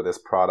concept or this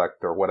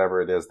product or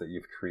whatever it is that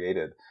you've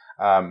created.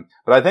 But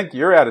I think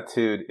your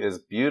attitude is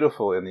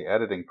beautiful in the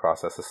editing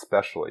process,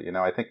 especially.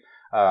 I think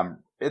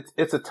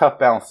it's a tough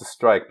balance to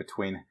strike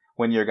between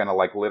when you're going to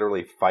like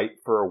literally fight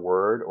for a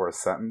word or a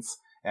sentence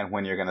and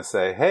when you're going to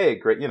say, hey,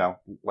 great,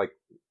 like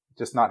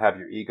just not have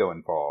your ego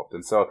involved.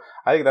 And so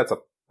I think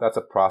that's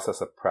a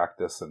process of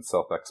practice and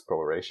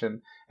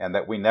self-exploration, and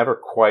that we never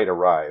quite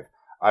arrive.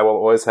 I will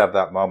always have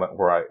that moment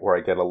where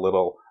I get a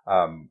little,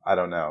 I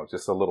don't know,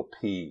 just a little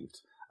peeved.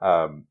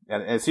 And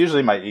it's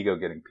usually my ego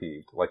getting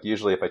peeved. Like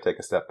usually if I take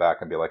a step back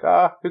and be like,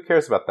 who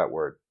cares about that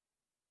word?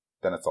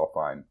 Then it's all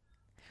fine.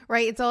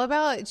 Right. It's all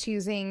about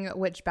choosing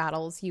which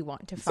battles you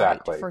want to fight,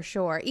 exactly. For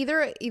sure.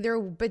 Either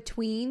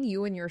between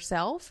you and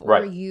yourself, or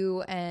right.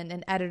 You and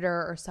an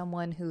editor or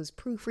someone who's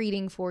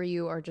proofreading for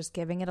you or just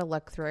giving it a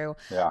look through.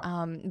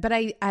 Yeah. But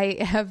I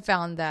have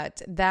found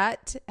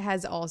that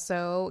has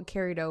also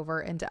carried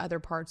over into other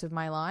parts of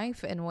my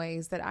life in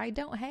ways that I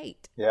don't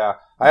hate. Yeah.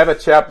 I have a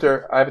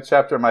chapter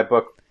in my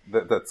book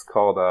that's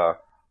called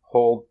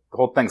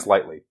Hold Things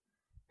Lightly.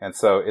 And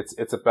so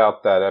it's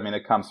about that. I mean,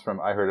 it comes from,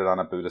 I heard it on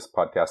a Buddhist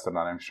podcast. I'm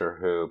not even sure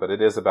who, but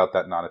it is about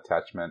that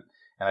non-attachment.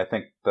 And I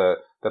think that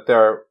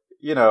there are,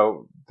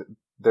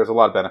 there's a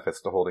lot of benefits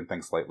to holding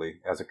things lightly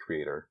as a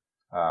creator.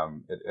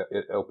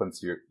 it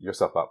opens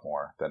yourself up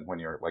more than when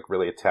you're like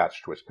really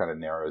attached, which kind of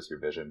narrows your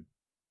vision.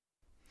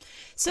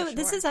 So Sure.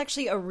 this is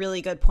actually a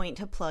really good point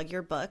to plug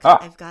your book.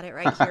 I've got it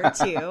right here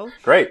too.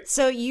 Great.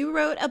 So you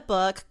wrote a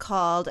book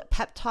called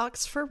Pep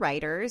Talks for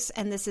Writers,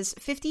 and this is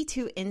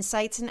 52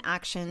 insights and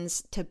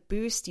actions to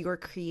boost your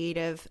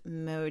creative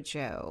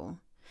mojo.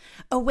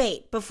 Oh,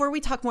 wait, before we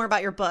talk more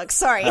about your book,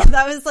 sorry,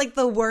 that was like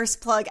the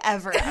worst plug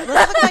ever.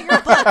 Let's talk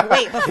about your book.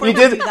 Wait, before we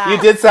do that.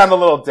 You did sound a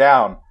little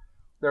down.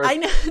 I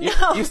know.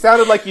 No. You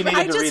sounded like you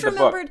needed to read the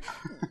book.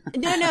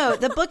 No,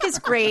 the book is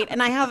great,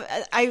 and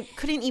I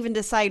couldn't even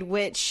decide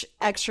which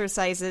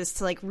exercises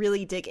to like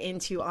really dig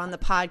into on the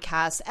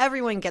podcast.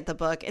 Everyone get the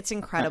book; it's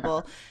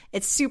incredible.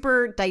 It's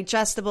super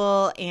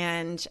digestible,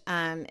 and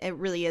it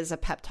really is a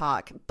pep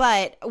talk.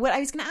 But what I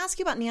was going to ask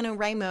you about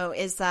NaNoWriMo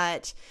is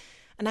that,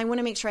 and I want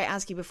to make sure I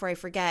ask you before I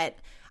forget.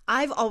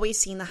 I've always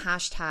seen the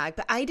hashtag,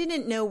 but I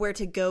didn't know where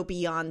to go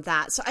beyond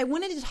that. So I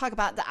wanted to talk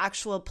about the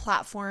actual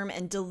platform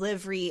and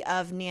delivery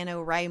of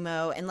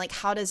NaNoWriMo and like,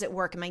 how does it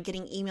work? Am I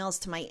getting emails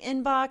to my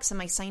inbox?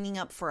 Am I signing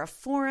up for a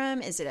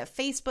forum? Is it a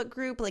Facebook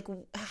group? Like,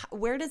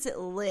 where does it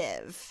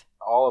live?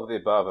 All of the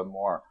above and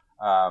more.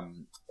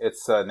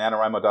 It's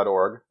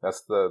NaNoWriMo.org.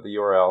 That's the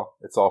URL.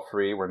 It's all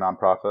free. We're a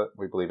nonprofit.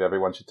 We believe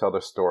everyone should tell their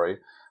story.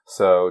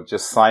 So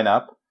just sign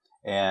up.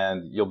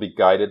 And you'll be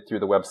guided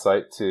through the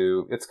website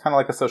it's kind of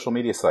like a social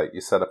media site.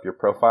 You set up your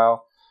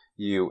profile,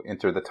 you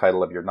enter the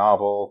title of your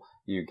novel,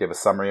 you give a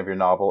summary of your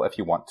novel if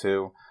you want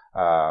to.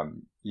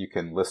 You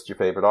can list your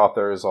favorite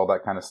authors, all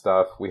that kind of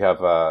stuff. We have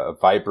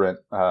vibrant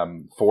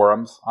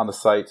forums on the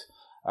site,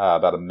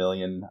 about 1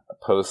 million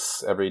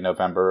posts every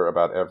November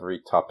about every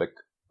topic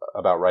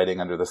about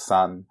writing under the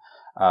sun.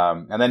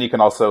 And then you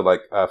can also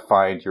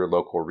find your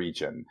local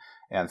region.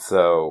 And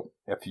so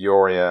if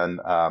you're in,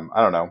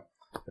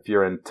 if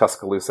you're in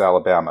Tuscaloosa,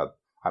 Alabama,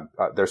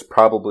 there's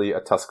probably a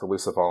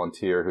Tuscaloosa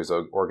volunteer who's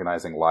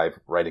organizing live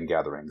writing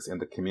gatherings in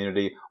the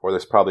community, or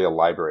there's probably a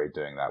library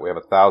doing that. We have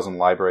 1,000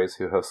 libraries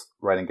who host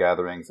writing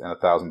gatherings and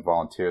 1,000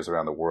 volunteers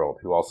around the world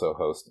who also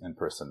host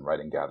in-person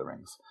writing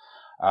gatherings.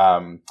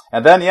 And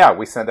then,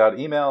 we send out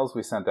emails.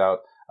 We send out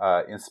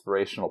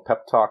inspirational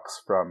pep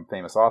talks from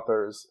famous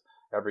authors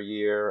every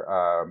year.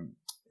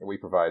 We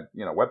provide,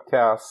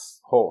 webcasts,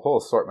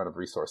 whole assortment of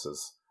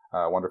resources,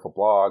 wonderful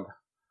blog.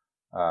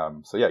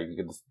 You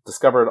can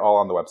discover it all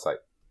on the website.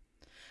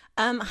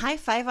 High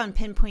five on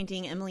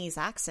pinpointing Emily's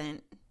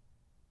accent.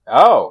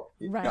 Oh,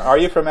 right. Are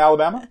you from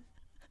Alabama?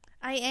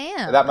 I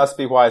am. That must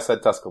be why I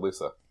said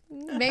Tuscaloosa.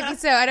 Maybe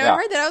so. I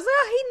heard that. I was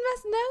like, he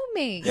must know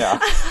me. Yeah.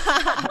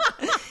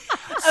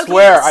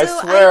 Okay, I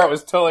swear it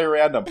was totally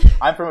random.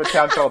 I'm from a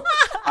town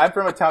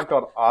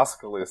called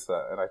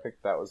Oskaloosa, and I think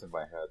that was in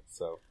my head.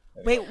 So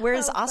anyway. Wait,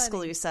 where's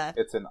Oskaloosa?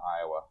 It's in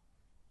Iowa.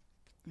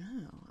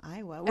 Oh,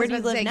 Iowa. Where do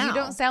you live now? You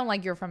don't sound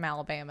like you're from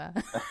Alabama.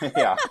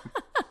 Yeah.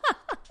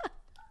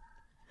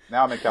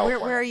 Now I'm in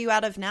California. Where are you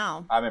out of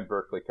now? I'm in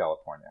Berkeley,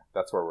 California.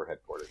 That's where we're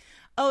headquartered.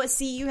 Oh,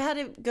 see, you had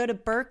to go to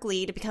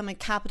Berkeley to become a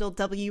capital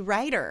W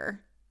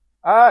writer.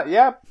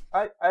 Yeah.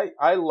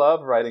 I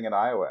love writing in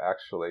Iowa,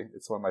 actually.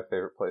 It's one of my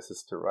favorite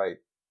places to write.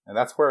 And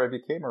that's where I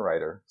became a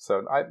writer.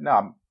 So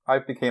I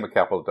became a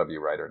capital W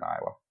writer in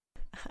Iowa.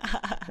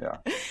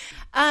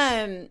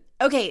 Yeah.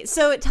 Okay,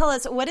 so tell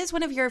us, what is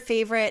one of your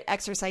favorite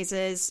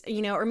exercises,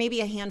 or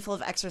maybe a handful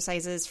of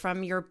exercises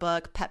from your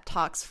book, Pep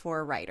Talks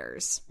for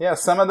Writers? Yeah,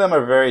 some of them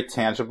are very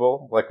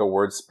tangible, like a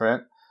word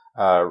sprint,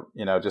 or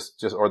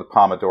the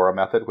Pomodoro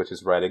method, which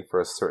is writing for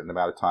a certain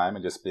amount of time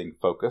and just being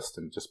focused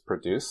and just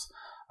produce.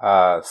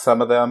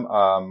 Some of them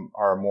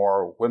are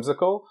more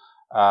whimsical.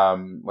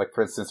 Like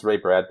for instance, Ray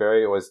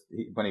Bradbury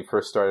when he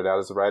first started out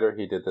as a writer,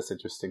 he did this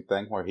interesting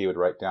thing where he would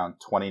write down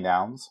 20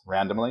 nouns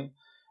randomly.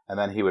 And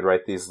then he would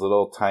write these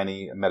little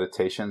tiny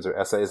meditations or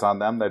essays on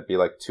them. That'd be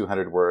like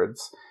 200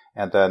 words.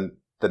 And then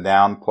the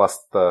noun plus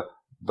the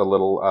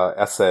little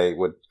essay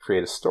would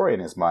create a story in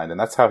his mind. And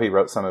that's how he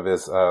wrote some of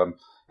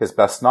his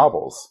best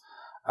novels.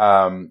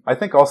 I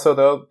think also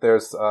though, there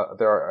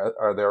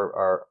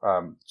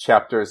are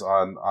chapters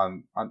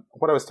on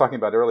what I was talking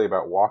about earlier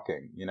about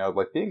walking.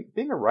 Like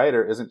being a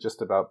writer isn't just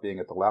about being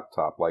at the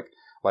laptop. Like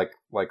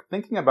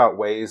thinking about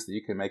ways that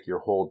you can make your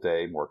whole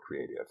day more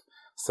creative.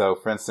 So,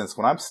 for instance,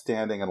 when I'm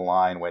standing in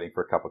line waiting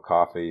for a cup of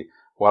coffee,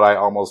 what I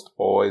almost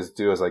always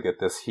do is I get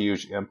this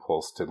huge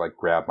impulse to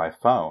grab my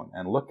phone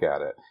and look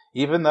at it.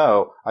 Even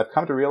though I've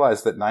come to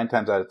realize that 9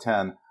 times out of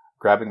 10,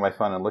 grabbing my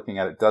phone and looking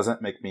at it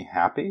doesn't make me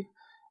happy.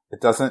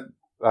 It doesn't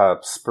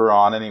spur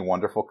on any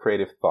wonderful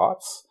creative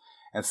thoughts.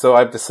 And so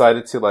I've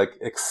decided to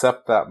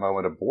accept that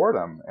moment of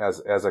boredom as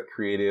a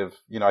creative,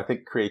 I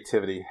think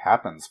creativity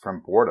happens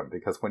from boredom,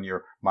 because when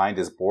your mind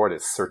is bored,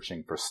 it's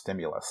searching for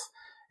stimulus.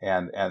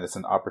 And it's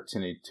an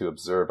opportunity to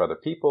observe other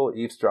people,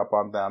 eavesdrop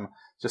on them,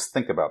 just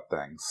think about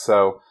things.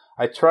 So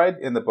I tried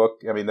in the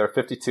book, there are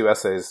 52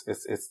 essays.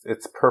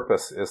 Its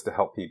purpose is to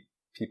help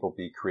people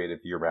be creative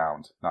year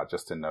round, not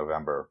just in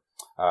November.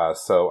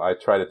 So I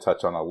try to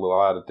touch on a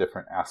lot of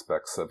different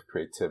aspects of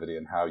creativity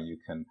and how you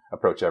can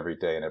approach every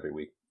day and every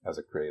week as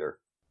a creator.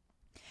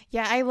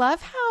 Yeah, I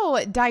love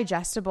how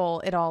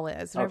digestible it all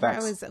is. Whenever I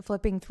was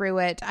flipping through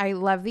it, I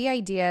love the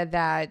idea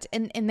that,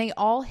 and they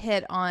all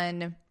hit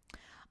on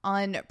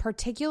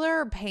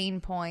particular pain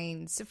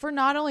points for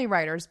not only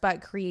writers, but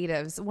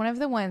creatives. One of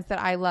the ones that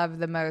I love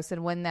the most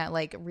and one that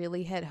like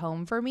really hit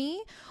home for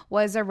me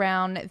was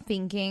around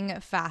thinking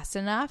fast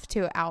enough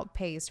to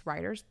outpace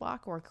writer's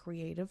block or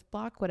creative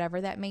block, whatever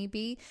that may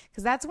be.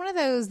 Because that's one of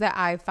those that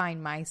I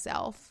find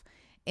myself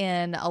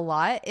in a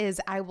lot, is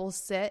I will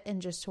sit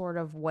and just sort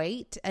of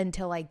wait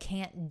until I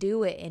can't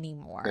do it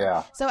anymore.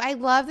 Yeah. So I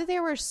love that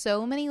there were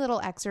so many little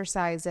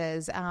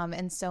exercises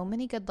and so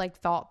many good like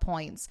thought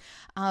points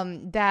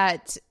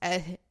that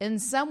in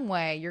some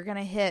way you're going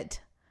to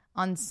hit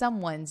on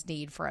someone's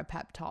need for a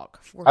pep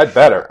talk. I'd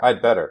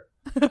better.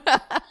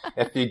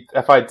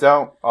 If I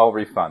don't, I'll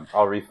refund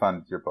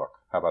your book.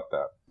 How about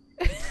that?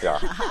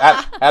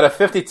 Yeah. Out of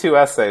 52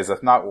 essays,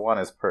 if not one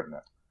is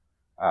pertinent.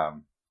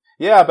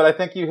 Yeah, but I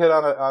think you hit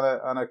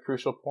on a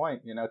crucial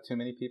point. You know, too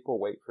many people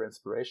wait for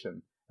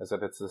inspiration as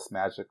if it's this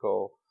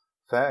magical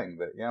thing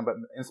that, you know, but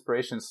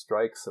inspiration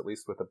strikes, at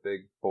least with a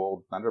big,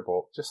 bold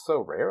thunderbolt, just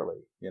so rarely,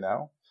 you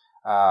know?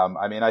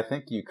 I mean, I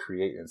think you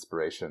create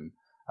inspiration.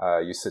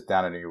 You sit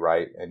down and you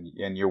write,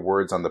 and your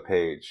words on the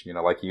page, you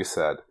know, like you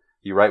said,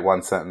 you write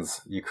one sentence,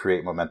 you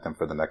create momentum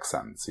for the next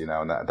sentence, you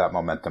know, and that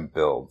momentum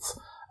builds.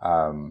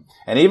 And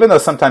even though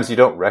sometimes you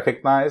don't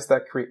recognize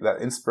that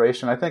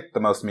inspiration, I think the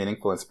most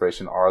meaningful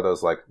inspiration are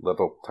those like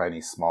little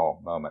tiny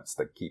small moments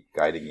that keep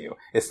guiding you.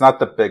 It's not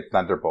the big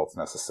thunderbolts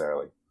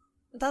necessarily.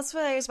 That's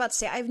what I was about to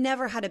say. I've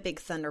never had a big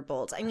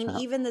thunderbolt. I mean,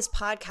 even this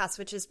podcast,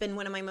 which has been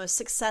one of my most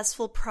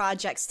successful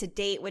projects to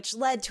date, which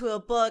led to a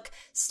book,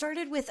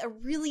 started with a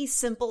really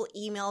simple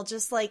email,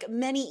 just like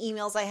many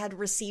emails I had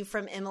received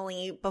from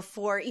Emily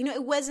before. You know,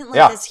 it wasn't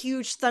like this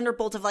huge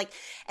thunderbolt of like,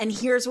 and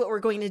here's what we're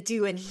going to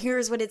do, and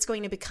here's what it's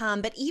going to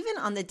become. But even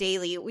on the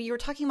daily, we were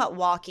talking about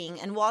walking,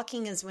 and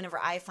walking is whenever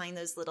I find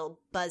those little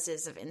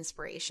buzzes of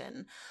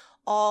inspiration.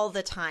 All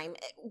the time.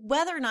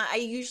 Whether or not, I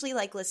usually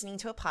like listening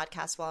to a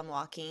podcast while I'm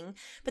walking,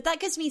 but that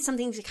gives me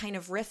something to kind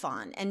of riff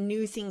on and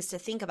new things to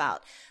think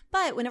about.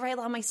 But whenever I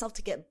allow myself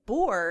to get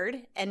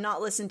bored and not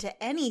listen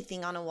to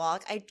anything on a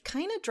walk, I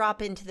kind of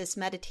drop into this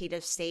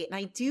meditative state, and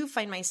I do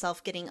find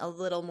myself getting a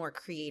little more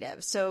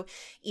creative. So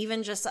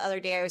even just the other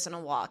day, I was on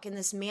a walk, and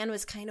this man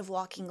was kind of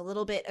walking a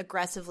little bit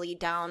aggressively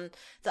down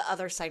the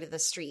other side of the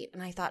street.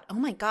 And I thought, oh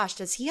my gosh,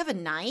 does he have a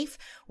knife?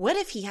 What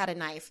if he had a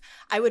knife?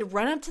 I would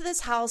run up to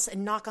this house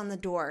and knock on the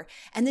door,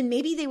 and then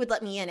maybe they would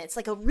let me in. It's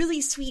like a really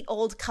sweet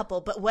old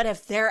couple, but what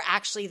if they're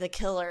actually the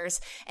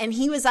killers? And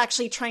he was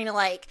actually trying to,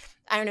 like,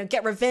 I don't know,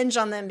 get revenge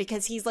on them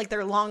because he's like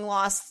their long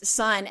lost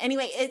son.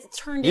 Anyway, it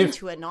turned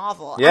into a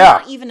novel. Yeah.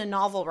 I'm not even a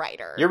novel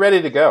writer. You're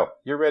ready to go.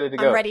 I'm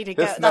ready to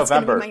go. This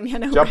November, my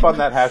NaNoWriMo. jump on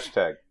that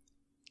hashtag.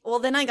 Well,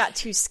 then I got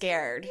too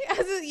scared.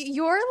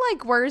 Your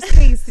like worst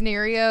case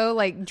scenario,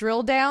 like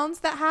drill downs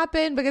that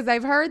happen, because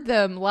I've heard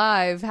them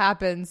live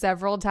happen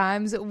several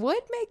times,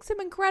 would make some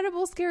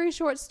incredible scary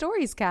short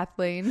stories,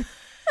 Kathleen.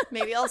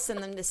 Maybe I'll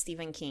send them to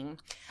Stephen King.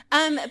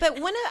 But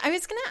I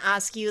was going to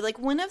ask you, like,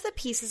 one of the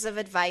pieces of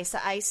advice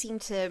that I seem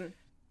to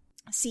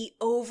see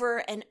over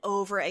and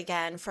over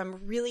again from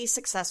really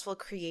successful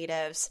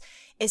creatives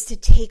is to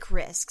take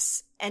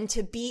risks and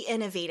to be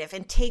innovative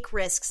and take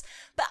risks.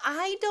 But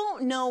I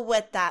don't know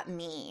what that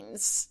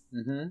means.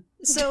 Mm-hmm.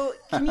 So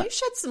can you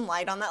shed some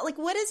light on that? Like,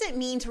 what does it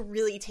mean to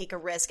really take a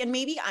risk? And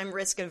maybe I'm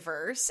risk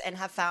averse and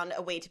have found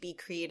a way to be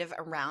creative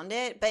around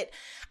it. But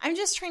I'm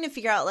just trying to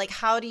figure out, like,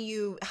 how do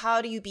you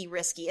be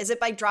risky? Is it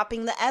by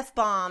dropping the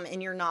F-bomb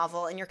in your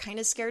novel and you're kind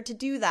of scared to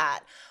do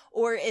that?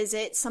 Or is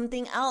it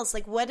something else?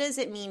 Like, what does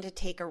it mean to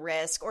take a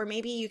risk? Or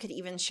maybe you could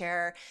even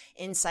share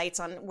insights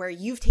on where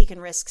you've taken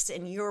risks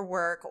in your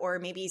work, or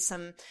maybe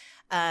some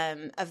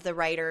of the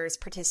writers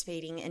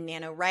participating in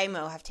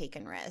NaNoWriMo have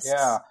taken risks.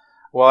 Yeah.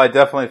 Well, I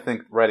definitely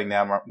think writing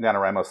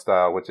NaNoWriMo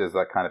style, which is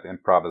that kind of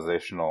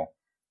improvisational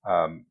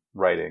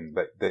writing,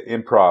 that the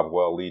improv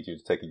will lead you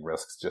to taking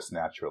risks just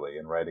naturally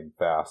and writing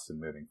fast and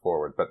moving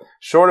forward. But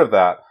short of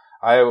that,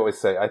 I always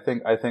say, I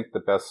think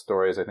the best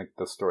stories, I think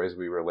the stories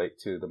we relate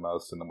to the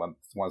most and the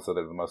ones that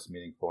are the most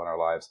meaningful in our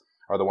lives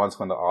are the ones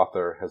when the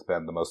author has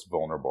been the most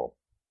vulnerable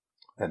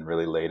and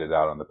really laid it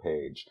out on the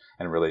page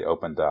and really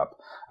opened up.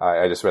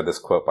 I just read this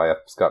quote by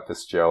Scott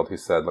Fitzgerald who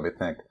said, let me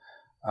think,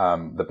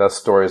 the best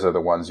stories are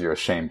the ones you're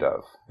ashamed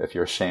of. If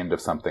you're ashamed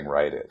of something,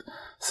 write it.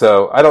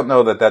 So I don't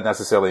know that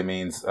necessarily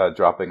means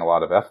dropping a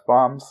lot of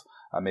F-bombs.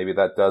 Maybe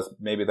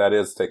that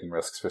is taking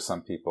risks for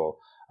some people.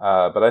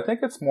 But I think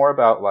it's more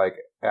about like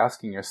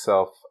asking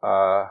yourself,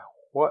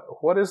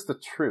 what is the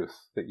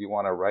truth that you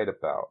want to write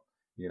about,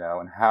 you know,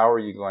 and how are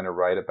you going to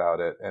write about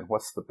it, and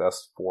what's the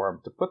best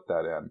form to put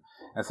that in?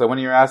 And so when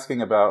you're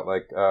asking about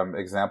like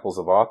examples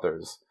of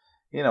authors,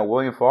 you know,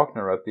 William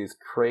Faulkner wrote these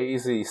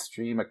crazy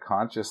stream of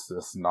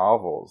consciousness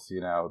novels,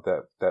 you know,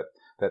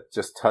 that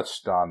just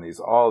touched on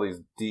all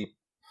these deep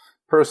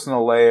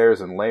personal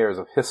layers and layers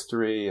of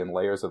history of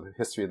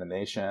the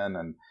nation,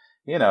 and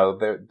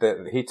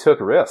he took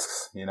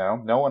risks.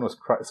 No one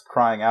was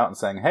crying out and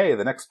saying, "Hey,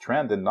 the next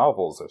trend in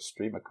novels are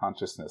stream of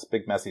consciousness,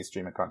 big messy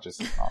stream of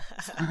consciousness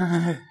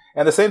novels."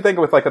 And the same thing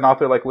with like an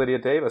author like Lydia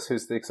Davis,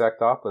 who's the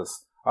exact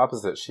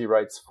opposite. She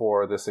writes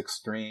for this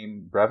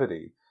extreme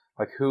brevity.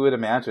 Like, who would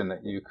imagine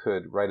that you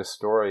could write a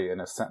story in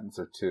a sentence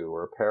or two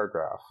or a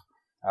paragraph?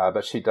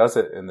 But she does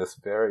it in this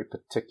very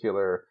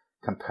particular,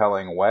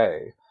 compelling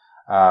way.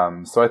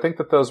 So I think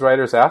that those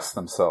writers asked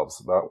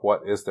themselves about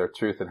what is their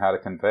truth and how to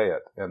convey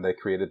it. And they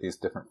created these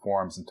different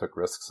forms and took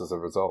risks as a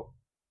result.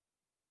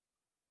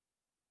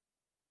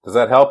 Does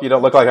that help? You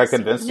don't look like I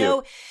convinced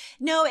you.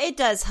 No, it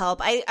does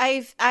help.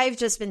 I've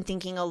just been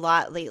thinking a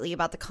lot lately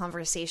about the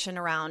conversation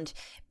around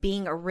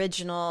being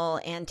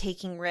original and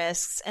taking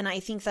risks. And I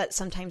think that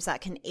sometimes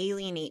that can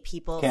alienate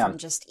people from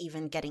just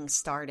even getting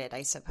started,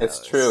 I suppose.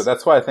 It's true.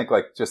 That's why I think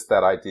like just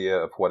that idea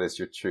of what is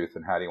your truth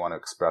and how do you want to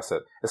express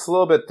it. It's a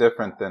little bit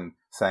different than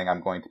saying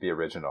I'm going to be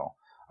original.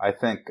 I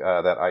think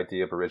that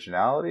idea of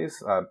originality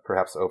is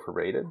perhaps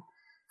overrated.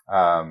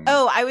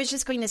 I was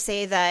just going to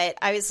say that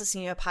I was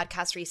listening to a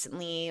podcast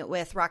recently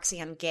with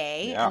Roxanne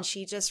Gay, and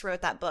she just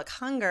wrote that book,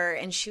 Hunger,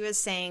 and she was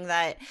saying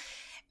that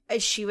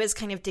she was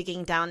kind of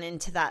digging down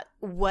into that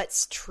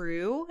what's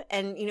true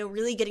and,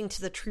 really getting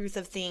to the truth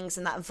of things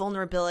and that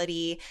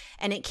vulnerability.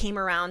 And it came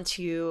around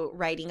to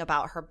writing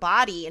about her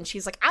body. And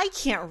she's like, I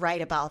can't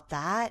write about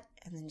that.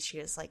 And then she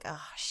was like,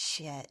 oh,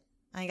 shit,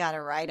 I got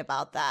to write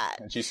about that.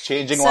 And she's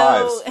changing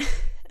lives.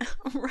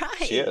 Right.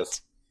 She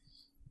is.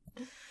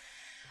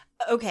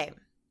 Okay.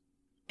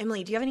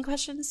 Emily, do you have any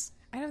questions?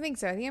 I don't think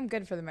so. I think I'm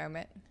good for the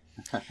moment.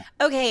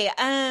 Okay.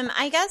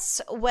 I guess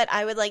what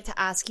I would like to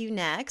ask you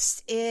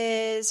next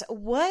is,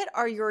 what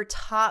are your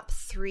top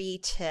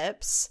 3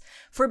 tips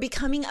for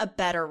becoming a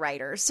better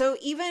writer? So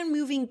even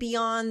moving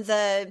beyond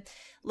the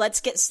let's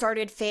get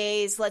started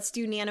phase, let's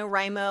do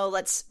NaNoWriMo,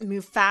 let's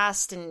move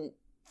fast and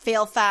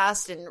fail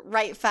fast and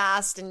write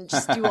fast and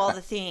just do all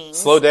the things.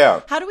 Slow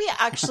down. How do we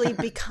actually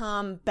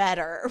become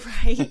better,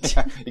 right?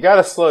 You got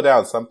to slow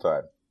down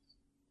sometime.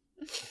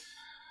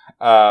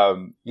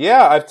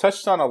 I've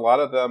touched on a lot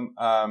of them.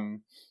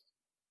 And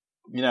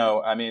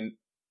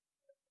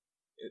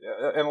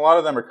a lot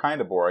of them are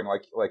kind of boring.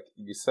 Like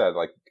you said,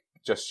 like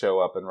just show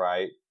up and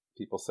write.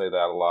 People say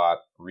that a lot.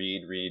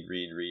 Read.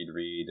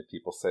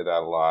 People say that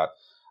a lot.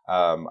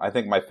 I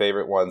think my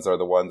favorite ones are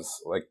the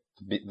ones like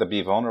the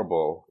be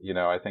vulnerable.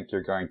 I think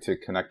you're going to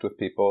connect with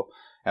people.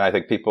 And I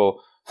think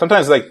people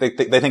sometimes like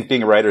they think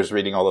being a writer is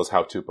reading all those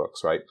how-to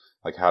books, right?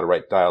 Like how to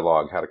write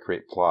dialogue, how to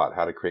create plot,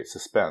 how to create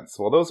suspense.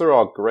 Well, those are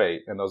all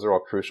great, and those are all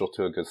crucial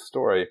to a good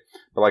story.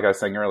 But like I was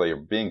saying earlier,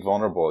 being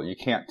vulnerable, you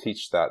can't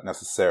teach that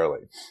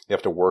necessarily. You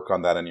have to work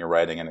on that in your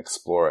writing and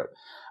explore it.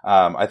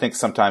 I think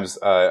sometimes,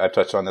 I've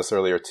touched on this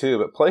earlier too,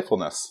 but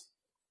playfulness.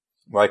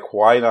 Like,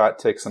 why not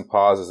take some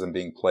pauses and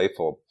being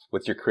playful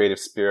with your creative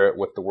spirit,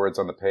 with the words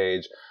on the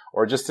page,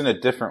 or just in a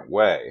different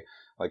way?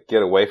 Like,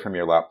 get away from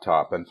your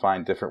laptop and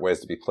find different ways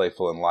to be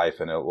playful in life,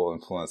 and it will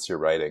influence your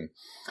writing.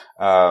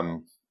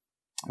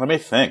 Let me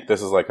think.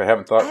 This is like, I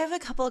haven't thought. I have a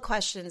couple of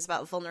questions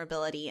about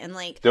vulnerability and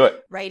like Do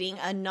it. Writing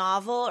a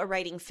novel or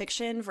writing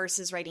fiction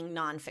versus writing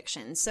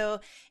nonfiction.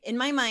 So in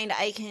my mind,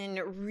 I can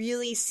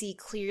really see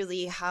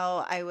clearly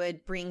how I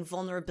would bring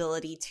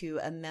vulnerability to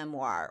a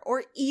memoir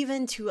or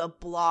even to a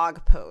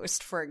blog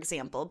post, for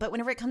example. But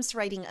whenever it comes to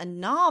writing a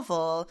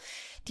novel,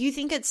 do you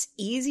think it's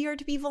easier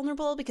to be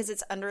vulnerable because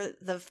it's under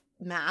the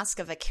mask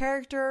of a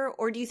character?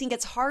 Or do you think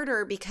it's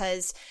harder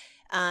because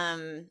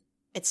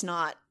it's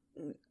not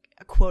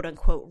quote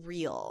unquote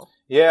real?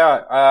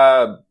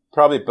 Yeah,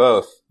 probably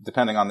both,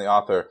 depending on the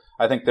author.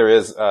 I think there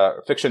is,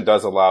 fiction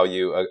does allow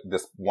you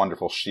this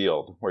wonderful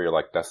shield where you're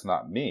like, that's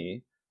not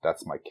me,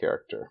 that's my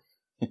character,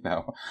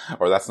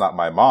 or that's not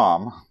my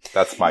mom,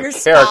 that's my your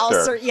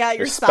character. Spouse or,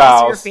 your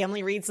spouse or your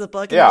family reads the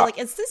book and you're like,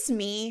 is this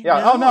me?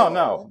 Yeah, no.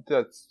 no.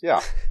 That's,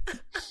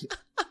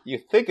 you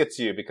think it's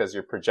you because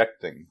you're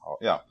projecting.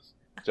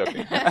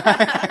 Joking.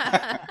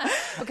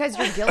 Because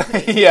you're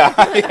guilty. Yeah.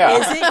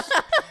 Is it?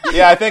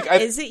 Yeah, I think.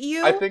 Is it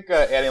you? I think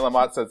Annie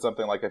Lamott said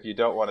something like, "If you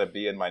don't want to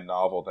be in my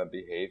novel, then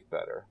behave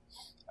better."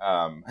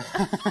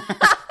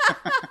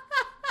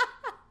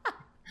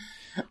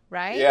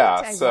 Right? Yeah.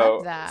 I So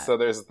love that.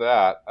 there's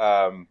that.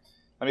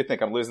 Let me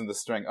think. I'm losing the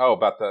string. Oh,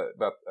 about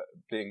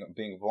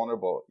being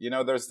vulnerable.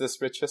 There's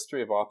this rich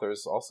history of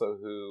authors also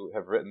who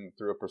have written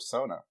through a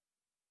persona,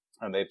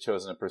 and they've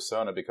chosen a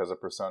persona because a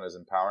persona is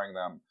empowering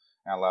them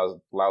and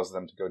allows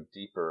them to go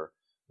deeper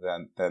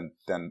than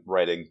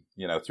writing,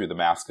 through the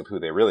mask of who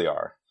they really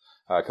are.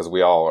 Because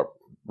we all are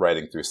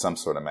writing through some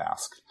sort of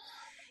mask.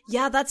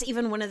 Yeah, that's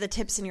even one of the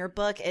tips in your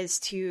book is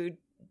to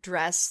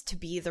dress to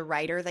be the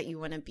writer that you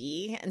want to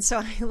be. And so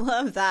I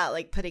love that,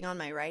 like putting on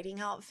my writing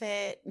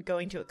outfit,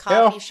 going to a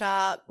coffee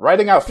shop.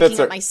 Writing outfits picking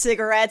are... up my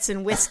cigarettes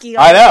and whiskey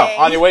all I know. day.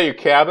 On your way to your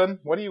cabin?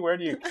 What do you wear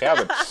to your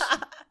cabin?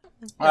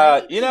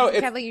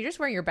 Kathleen, you just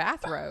wear your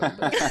bathrobe.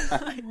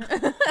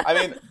 I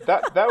mean,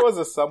 that was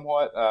a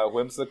somewhat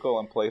whimsical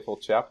and playful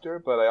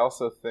chapter, but I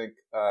also think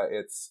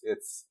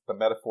it's the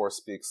metaphor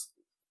speaks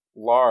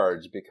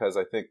large because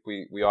I think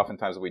we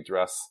oftentimes we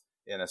dress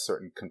in a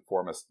certain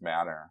conformist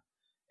manner.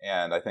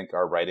 And I think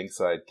our writing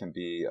side can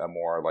be a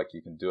more like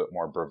you can do it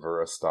more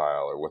bravura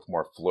style or with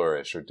more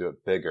flourish or do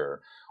it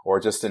bigger or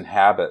just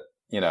inhabit,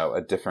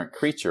 a different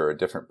creature, a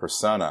different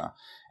persona.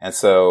 And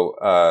so,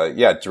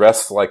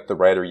 dress like the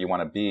writer you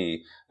want to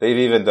be. They've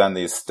even done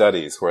these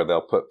studies where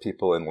they'll put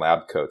people in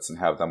lab coats and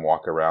have them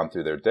walk around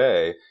through their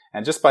day.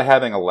 And just by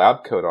having a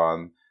lab coat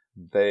on,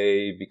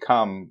 they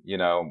become,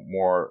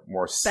 more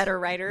better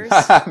writers.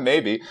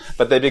 Maybe,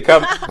 but they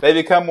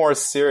become more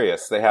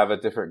serious. They have a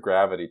different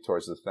gravity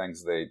towards the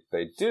things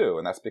they do.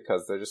 And that's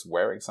because they're just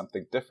wearing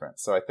something different.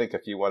 So I think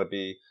if you want to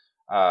be,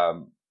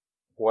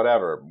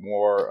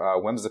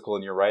 more whimsical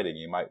in your writing,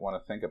 you might want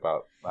to think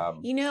about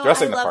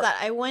dressing the part. I love that.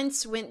 I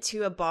once went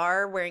to a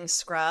bar wearing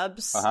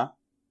scrubs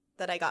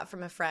that I got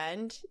from a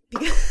friend.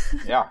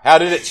 Yeah. How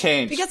did it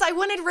change? Because I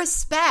wanted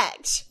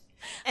respect.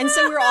 And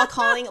so we were all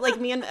calling, like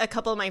me and a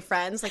couple of my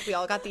friends, like we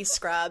all got these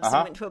scrubs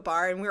and went to a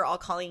bar and we were all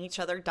calling each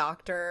other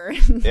doctor.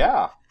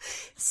 Yeah.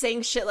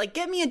 Saying shit like,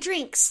 get me a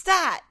drink,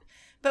 stat.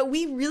 But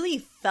we really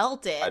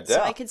felt it.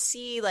 So I could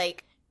see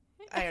like,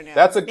 I don't know.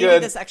 Maybe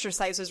this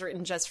exercise was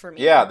written just for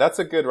me. Yeah, that's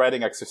a good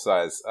writing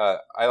exercise.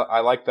 I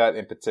like that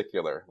in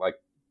particular. Like,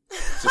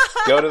 just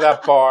go to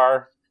that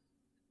bar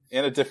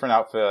in a different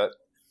outfit.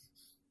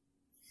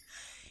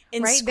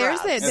 In right,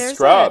 scrubs.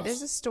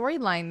 There's a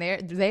storyline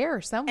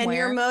there somewhere. And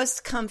your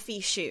most comfy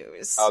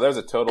shoes. Oh, there's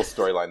a total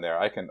storyline there.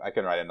 I can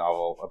write a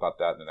novel about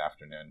that in an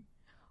afternoon.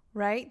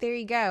 Right, there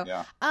you go.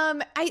 Yeah.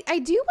 I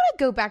do want to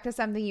go back to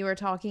something you were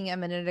talking a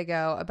minute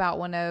ago about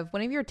one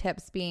of your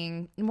tips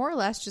being more or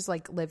less just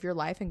like live your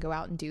life and go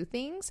out and do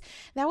things.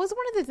 That was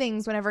one of the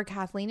things whenever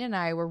Kathleen and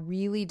I were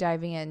really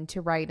diving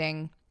into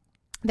writing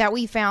that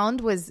we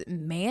found was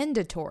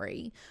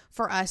mandatory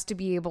for us to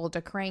be able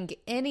to crank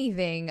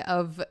anything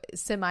of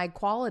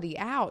semi-quality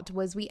out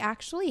was we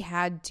actually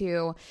had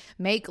to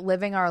make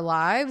living our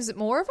lives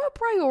more of a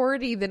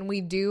priority than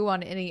we do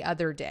on any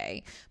other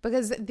day.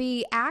 Because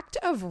the act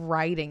of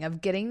writing,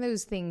 of getting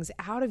those things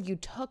out of you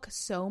took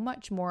so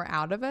much more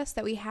out of us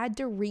that we had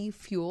to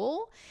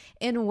refuel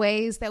in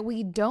ways that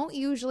we don't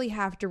usually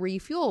have to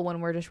refuel when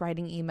we're just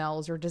writing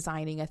emails or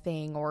designing a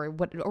thing or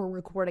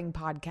recording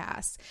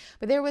podcasts.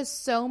 But there was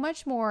so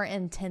much more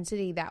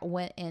intensity that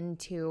went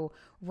into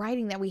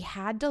writing that we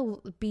had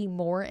to be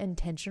more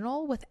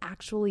intentional with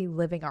actually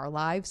living our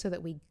lives so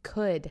that we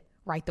could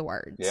write the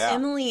words. Yeah.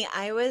 Emily,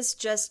 I was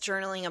just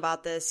journaling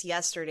about this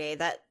yesterday.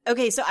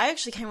 So I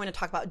actually kind of want to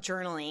talk about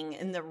journaling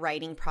in the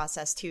writing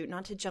process too.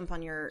 Not to jump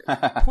on your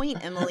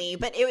point, Emily,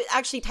 but it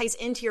actually ties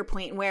into your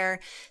point where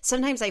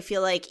sometimes I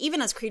feel like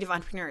even as creative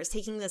entrepreneurs,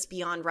 taking this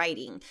beyond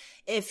writing,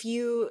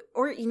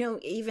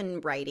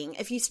 even writing,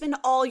 if you spend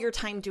all your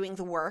time doing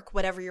the work,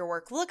 whatever your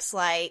work looks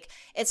like,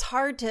 it's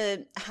hard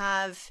to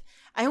have,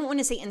 I don't want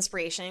to say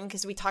inspiration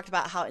because we talked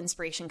about how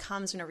inspiration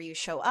comes whenever you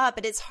show up,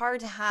 but it's hard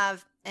to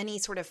have any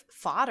sort of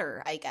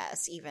fodder, I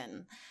guess,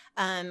 even,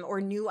 or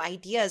new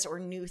ideas or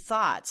new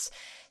thoughts.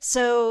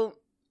 So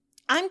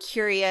I'm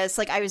curious,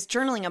 like I was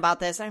journaling about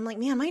this and I'm like,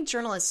 man, my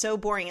journal is so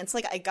boring. It's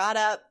like I got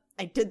up,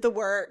 I did the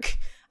work,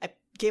 I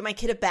gave my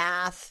kid a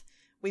bath,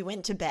 we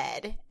went to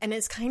bed, and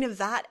it's kind of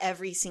that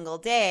every single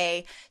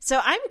day.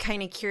 So I'm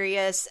kind of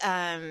curious,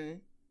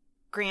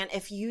 Grant,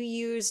 if you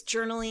use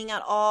journaling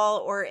at all,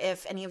 or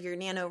if any of your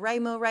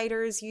NaNoWriMo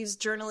writers use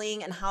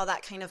journaling and how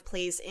that kind of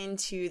plays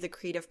into the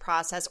creative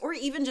process, or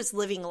even just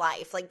living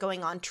life, like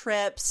going on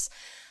trips,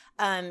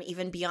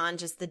 even beyond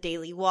just the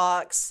daily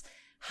walks,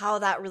 how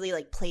that really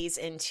like plays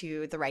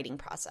into the writing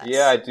process.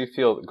 Yeah, I do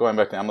feel, going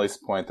back to Emily's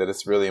point, that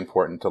it's really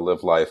important to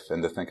live life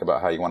and to think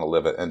about how you want to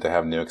live it and to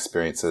have new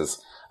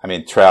experiences. I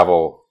mean,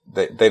 travel,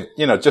 they've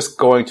just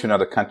going to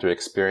another country,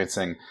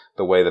 experiencing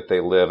the way that they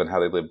live and how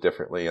they live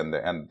differently and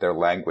their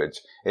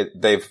language.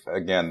 They've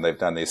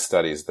done these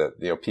studies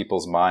that,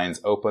 people's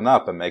minds open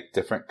up and make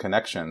different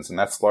connections. And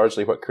that's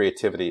largely what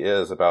creativity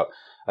is, about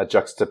a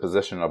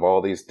juxtaposition of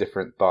all these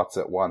different thoughts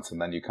at once.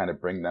 And then you kind of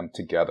bring them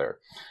together.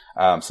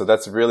 So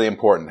that's really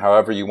important.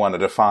 However you want to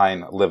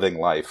define living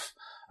life.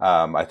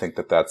 I think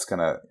that's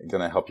gonna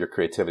help your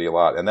creativity a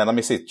lot. And then let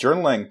me see,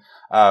 journaling.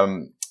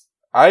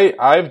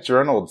 I've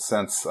journaled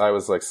since I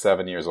was like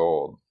 7 years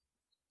old,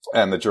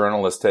 and the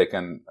journal has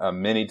taken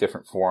many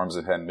different forms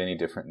and had many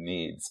different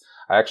needs.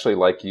 I actually,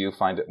 like you,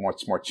 find it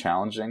much more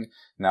challenging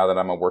now that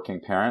I'm a working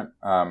parent.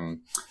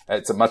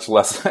 It's a much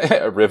less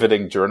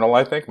riveting journal,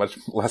 I think, much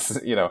less,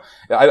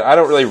 I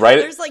don't really write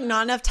it. There's like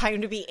not enough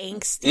time to be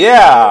angsty.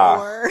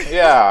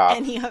 Yeah.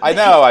 Any of it. I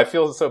know. I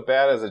feel so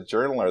bad as a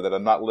journaler that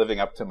I'm not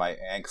living up to my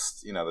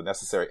angst, the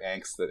necessary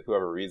angst that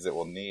whoever reads it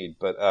will need.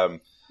 But,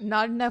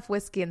 not enough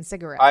whiskey and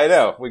cigarettes. I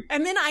know.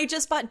 And then I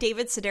just bought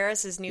David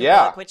Sedaris' new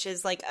book, which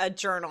is like a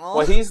journal.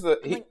 Well, he's oh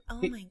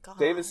my god.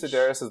 David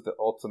Sedaris is the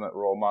ultimate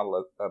role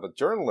model of a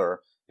journaler,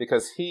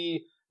 because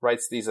he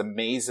writes these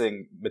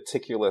amazing,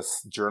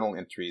 meticulous journal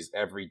entries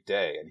every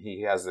day. And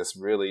he has this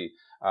really,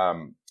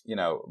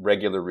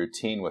 regular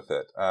routine with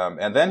it.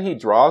 And then he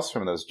draws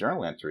from those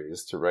journal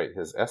entries to write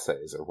his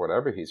essays or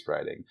whatever he's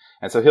writing.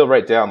 And so he'll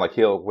write down,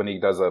 when he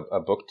does a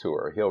book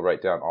tour, he'll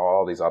write down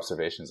all these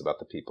observations about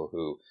the people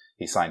who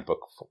he signed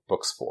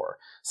books for.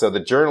 So the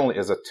journal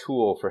is a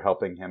tool for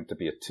helping him to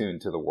be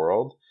attuned to the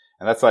world.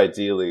 And that's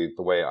ideally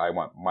the way I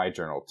want my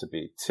journal to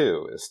be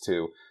too, is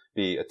to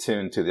be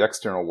attuned to the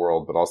external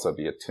world, but also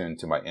be attuned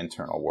to my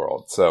internal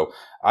world. So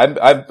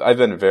I've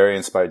been very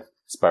inspired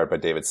by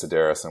David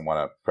Sedaris and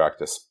want to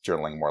practice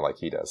journaling more like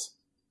he does.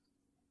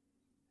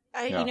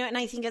 And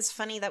I think it's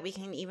funny that we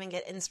can even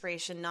get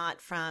inspiration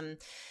not from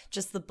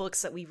just the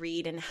books that we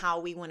read and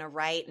how we want to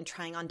write and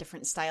trying on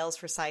different styles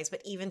for size,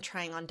 but even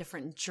trying on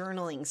different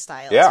journaling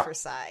styles for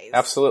size.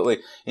 Absolutely.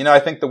 I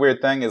think the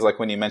weird thing is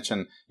when you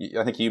mentioned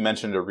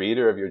a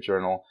reader of your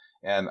journal,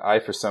 and I,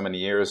 for so many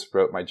years,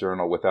 wrote my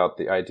journal without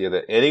the idea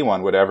that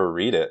anyone would ever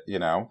read it,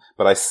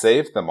 but I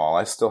saved them all.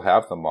 I still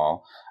have them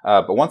all.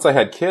 But once I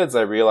had kids,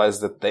 I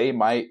realized that they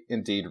might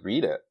indeed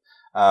read it.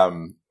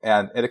 And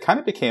it kind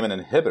of became an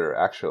inhibitor,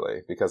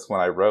 actually, because when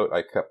I wrote,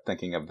 I kept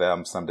thinking of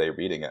them someday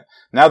reading it.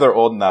 Now they're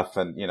old enough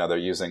and, they're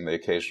using the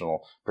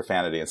occasional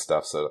profanity and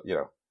stuff. So,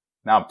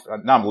 now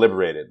I'm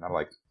liberated. I'm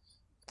like,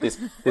 these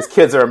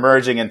kids are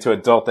emerging into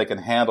adult. They can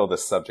handle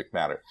this subject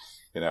matter.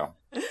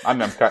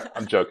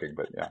 I'm joking,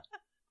 but yeah.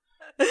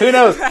 Who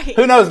knows? Right.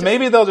 Who knows?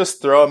 Maybe they'll just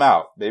throw them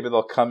out. Maybe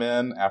they'll come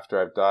in after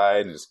I've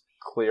died and just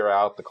clear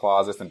out the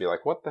closets and be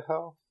like, what the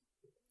hell?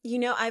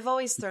 I've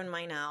always thrown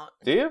mine out.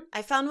 Do you?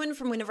 I found one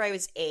from whenever I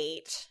was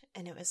 8,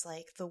 and it was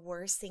like the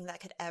worst thing that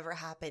could ever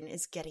happen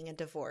is getting a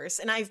divorce.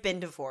 And I've been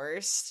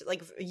divorced,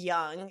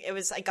 young.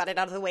 I got it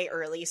out of the way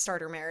early,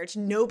 starter marriage,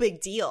 no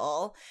big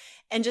deal.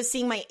 And just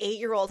seeing my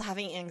 8-year-old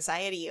having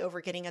anxiety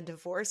over getting a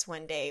divorce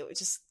one day, it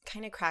just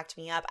kind of cracked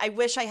me up. I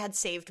wish I had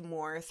saved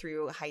more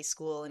through high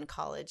school and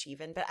college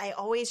even, but I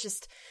always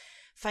just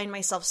find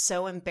myself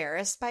so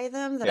embarrassed by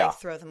them that I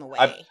throw them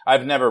away.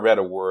 I've never read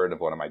a word of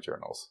one of my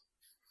journals.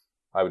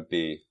 I would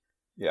be,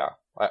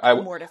 I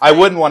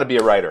wouldn't want to be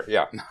a writer.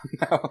 Yeah.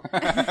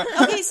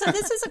 Okay, so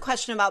this is a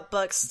question about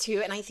books too,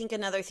 and I think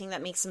another thing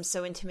that makes them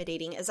so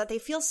intimidating is that they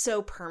feel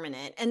so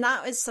permanent, and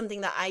that is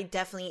something that I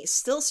definitely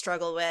still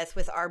struggle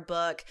with our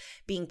book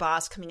Being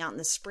Boss coming out in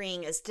the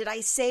spring. Is, did I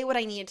say what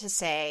I needed to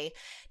say?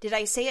 Did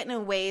I say it in a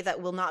way that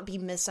will not be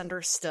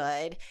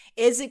misunderstood?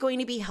 Is it going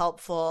to be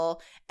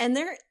helpful? And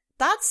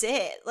that's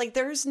it.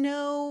 There's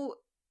no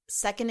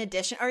second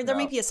edition, or there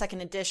might be a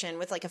second edition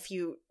with a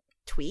few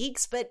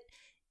tweaks, but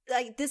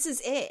this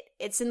is it.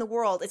 It's in the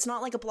world. It's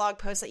not like a blog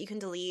post that you can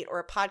delete or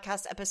a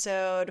podcast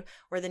episode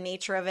where the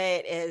nature of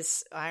it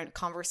is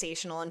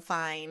conversational and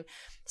fine.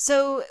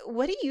 So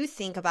what do you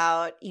think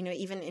about,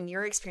 even in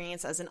your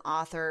experience as an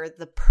author,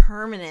 the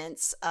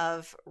permanence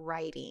of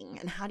writing,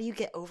 and how do you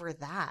get over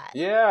that?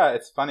 Yeah,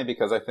 it's funny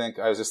because I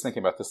was just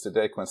thinking about this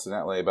today,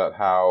 coincidentally, about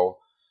how,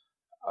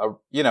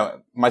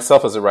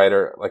 myself as a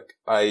writer,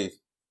 I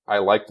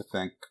like to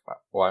think,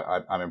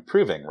 I'm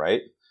improving,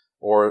 right?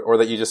 Or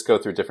that you just go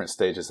through different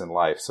stages in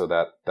life. So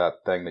that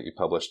thing that you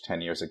published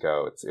 10 years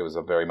ago, it was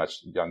a very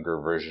much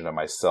younger version of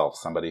myself,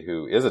 somebody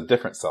who is a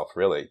different self,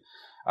 really.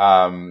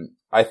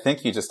 I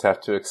think you just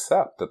have to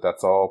accept that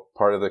that's all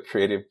part of the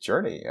creative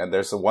journey, and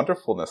there's a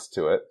wonderfulness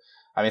to it.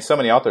 I mean, so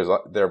many authors,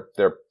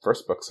 their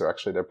first books are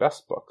actually their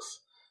best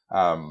books,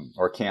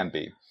 or can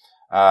be.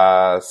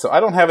 So I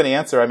don't have any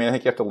answer. I mean, I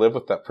think you have to live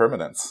with that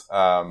permanence.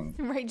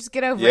 Right. Just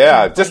get over it.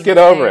 Yeah. Just get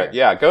over it.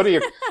 Yeah. Go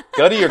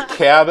to your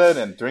cabin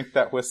and drink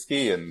that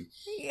whiskey and.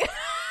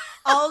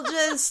 I'll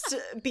just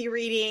be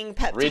reading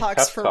pep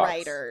talks for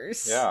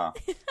writers. Yeah.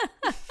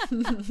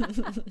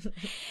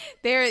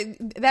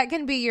 That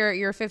can be your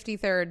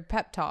 53rd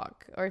pep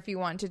talk, or if you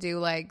want to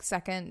do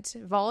second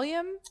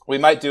volume. We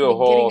might do a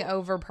whole getting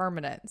over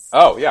permanence.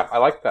 Oh yeah, I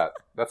like that.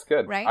 That's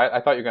good. Right? I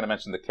thought you were going to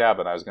mention the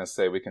cabin. I was going to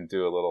say we can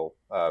do a little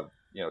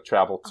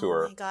travel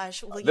tour. Oh my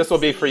gosh. This will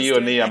be for you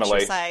and me, Emily.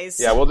 Exercise?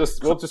 Yeah, we'll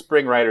just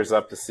bring writers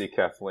up to see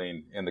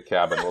Kathleen in the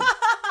cabin. We'll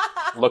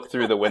look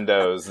through the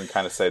windows and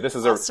kind of say,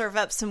 I'll serve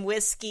up some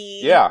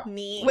whiskey. Yeah.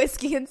 Meat.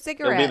 Whiskey and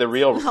cigarettes. It'll be the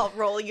real. I'll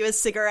roll you a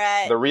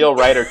cigarette. The real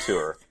writer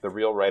tour.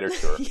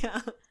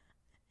 Yeah.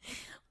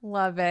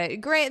 Love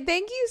it. Great.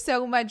 Thank you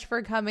so much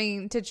for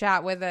coming to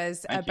chat with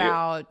us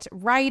about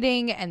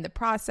writing and the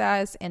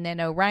process and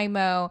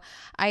NaNoWriMo.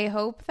 I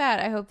hope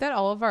that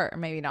all of our,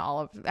 maybe not all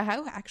of, I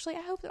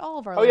hope that all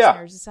of our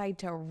listeners decide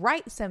to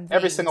write some things.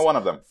 Every single one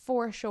of them.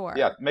 For sure.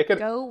 Yeah. Make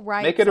it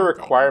a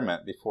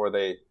requirement before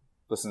they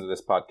listen to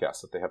this podcast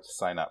that they have to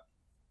sign up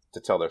to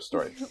tell their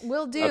story.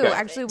 We'll do. Okay.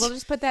 Actually, we'll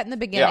just put that in the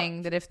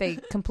beginning that if they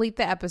complete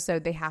the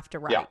episode, they have to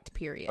write,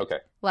 period. Okay.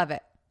 Love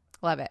it.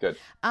 Good.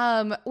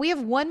 We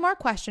have one more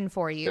question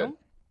for you. Good.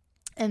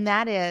 And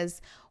that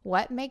is,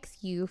 what makes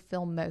you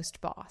feel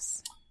most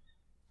boss?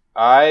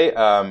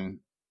 I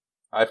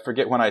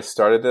forget when I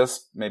started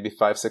this, maybe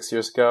 5-6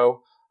 years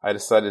ago. I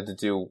decided to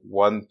do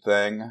one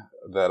thing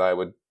that I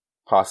would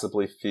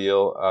possibly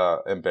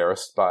feel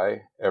embarrassed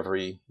by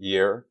every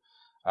year.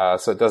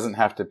 So it doesn't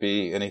have to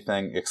be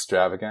anything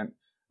extravagant,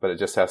 but it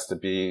just has to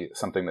be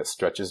something that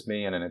stretches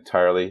me in an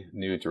entirely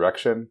new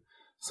direction.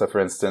 So for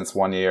instance,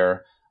 one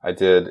year I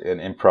did an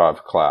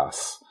improv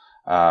class.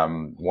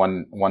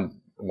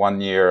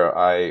 One year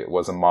I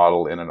was a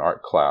model in an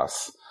art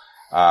class.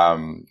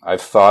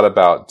 I've thought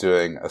about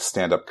doing a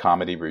stand-up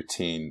comedy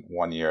routine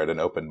one year at an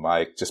open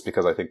mic, just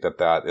because I think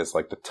that is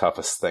like the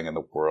toughest thing in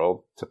the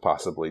world to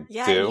possibly do.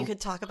 Yeah, you could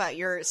talk about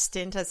your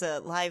stint as a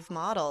live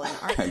model in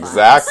art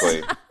class.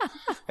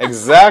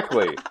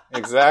 Exactly.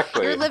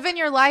 You're living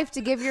your life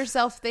to give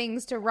yourself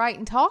things to write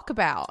and talk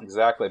about.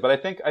 Exactly. But I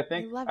think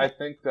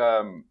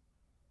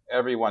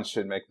everyone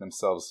should make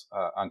themselves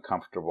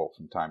uncomfortable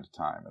from time to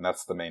time. And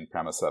that's the main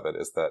premise of it,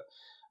 is that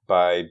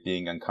by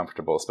being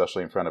uncomfortable,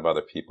 especially in front of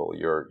other people,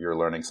 you're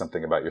learning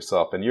something about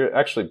yourself, and you're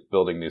actually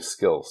building new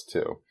skills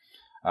too.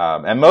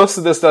 And most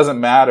of this doesn't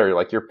matter,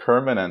 like your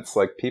permanence.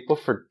 Like, people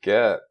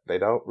forget.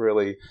 They're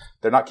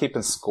not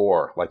keeping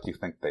score like you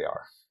think they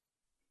are.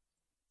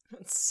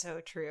 That's so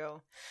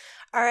true.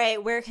 All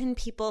right, where can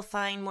people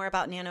find more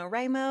about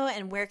NaNoWriMo,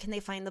 and where can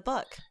they find the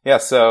book? Yeah,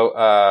 so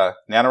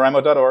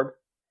NaNoWriMo.org.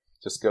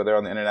 Just go there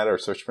on the internet or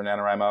search for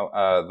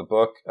NaNoWriMo. The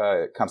book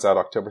it comes out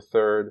October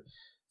 3rd.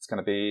 It's going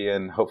to be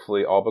in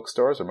hopefully all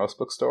bookstores or most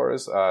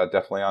bookstores,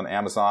 definitely on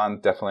Amazon,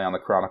 definitely on the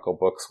Chronicle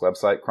Books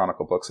website.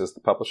 Chronicle Books is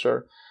the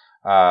publisher.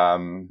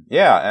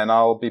 And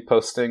I'll be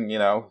posting,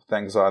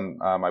 things on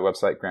my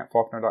website,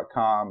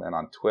 grantfaulkner.com, and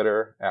on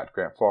Twitter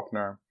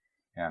 @GrantFaulkner,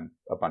 and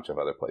a bunch of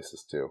other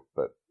places too.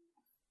 But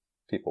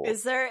people.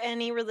 Is there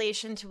any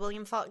relation to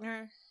William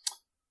Faulkner?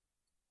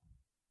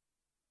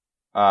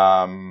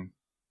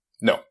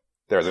 No.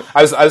 There isn't.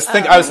 I was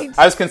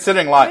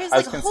considering lying. I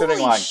was considering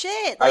holy lying.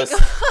 Shit! I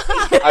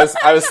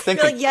was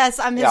thinking. Like, yes,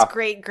 I'm his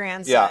great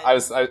grandson. Yeah,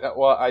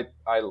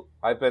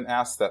 I've been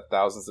asked that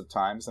thousands of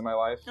times in my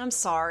life. I'm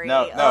sorry.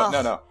 No.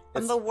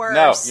 I'm the worst.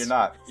 No,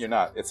 you're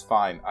not. It's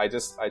fine. I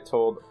decided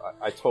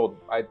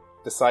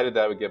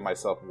that I would give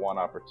myself one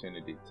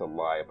opportunity to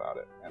lie about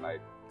it, and I.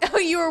 Oh,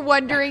 you were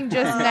wondering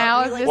just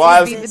now if this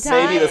would be the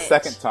time? Maybe the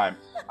second time.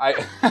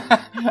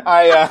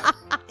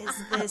 Is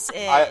this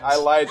it? I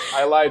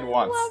lied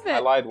once. Love it. I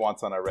lied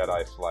once on a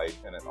red-eye flight,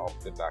 and it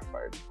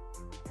backfired.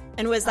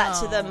 And was that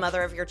to the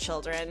mother of your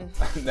children?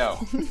 No,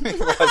 it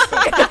wasn't.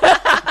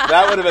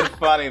 That would have been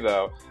funny,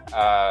 though.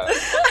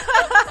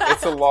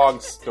 It's a long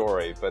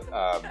story, but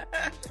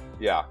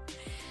yeah.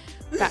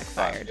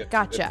 Backfired.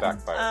 Gotcha. It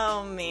backfired.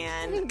 Oh,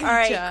 man. Gotcha. All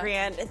right,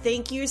 Grant,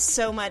 thank you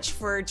so much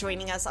for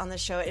joining us on the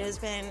show. It has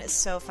been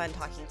so fun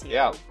talking to you.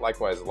 Yeah,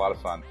 likewise. A lot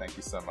of fun. Thank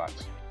you so much.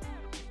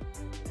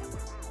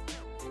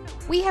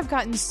 We have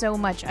gotten so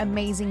much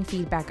amazing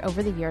feedback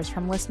over the years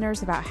from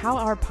listeners about how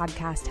our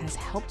podcast has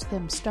helped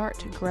them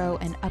start, grow,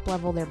 and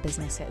up-level their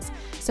businesses.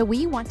 So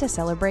we want to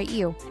celebrate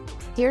you.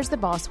 Here's the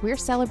boss we're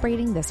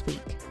celebrating this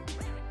week.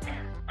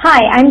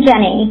 Hi, I'm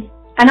Jenny.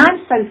 And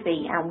I'm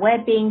Sophie, and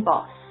we're Being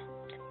Boss.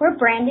 We're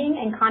branding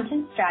and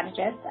content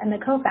strategists and the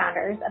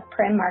co-founders of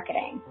Prim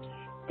Marketing.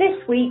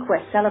 This week,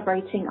 we're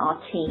celebrating our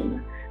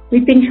team.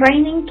 We've been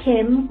training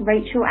Kim,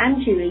 Rachel,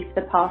 and Julie for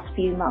the past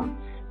few months.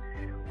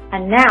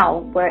 And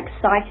now we're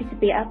excited to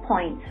be at a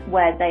point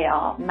where they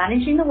are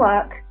managing the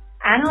work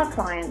and our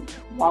clients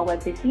while we're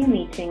busy in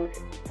meetings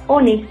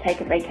or need to take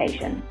a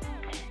vacation.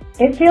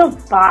 It feels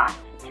boss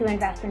to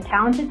invest in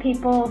talented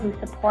people who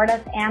support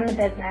us and the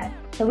business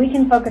so we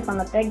can focus on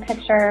the big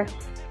picture,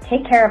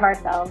 take care of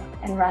ourselves,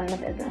 and run the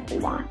business we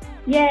want.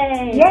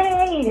 Yay!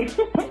 Yay!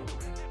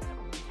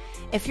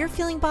 If you're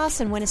feeling boss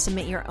and want to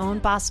submit your own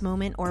boss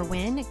moment or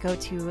win, go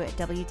to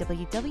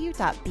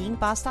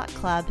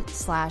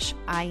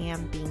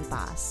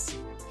www.beingboss.club/IamBeingBoss.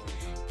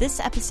 This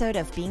episode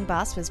of Being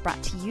Boss was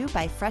brought to you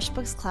by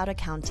FreshBooks Cloud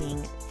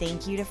Accounting.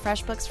 Thank you to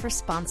FreshBooks for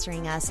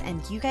sponsoring us,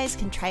 and you guys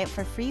can try it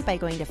for free by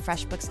going to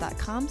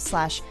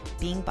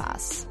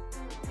freshbooks.com/beingboss.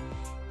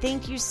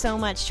 Thank you so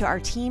much to our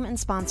team and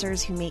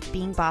sponsors who make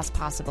Being Boss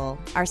possible.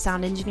 Our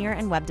sound engineer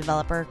and web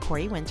developer,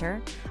 Corey Winter,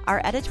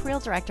 our editorial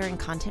director and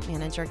content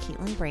manager,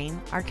 Caitlin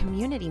Brame, our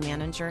community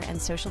manager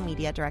and social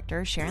media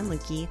director, Sharon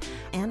Lukey,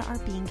 and our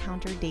bean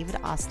counter, David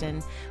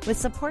Austin, with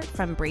support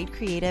from Braid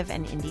Creative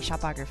and Indie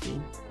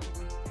Shopography.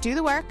 Do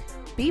the work,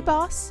 be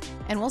boss,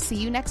 and we'll see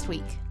you next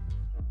week.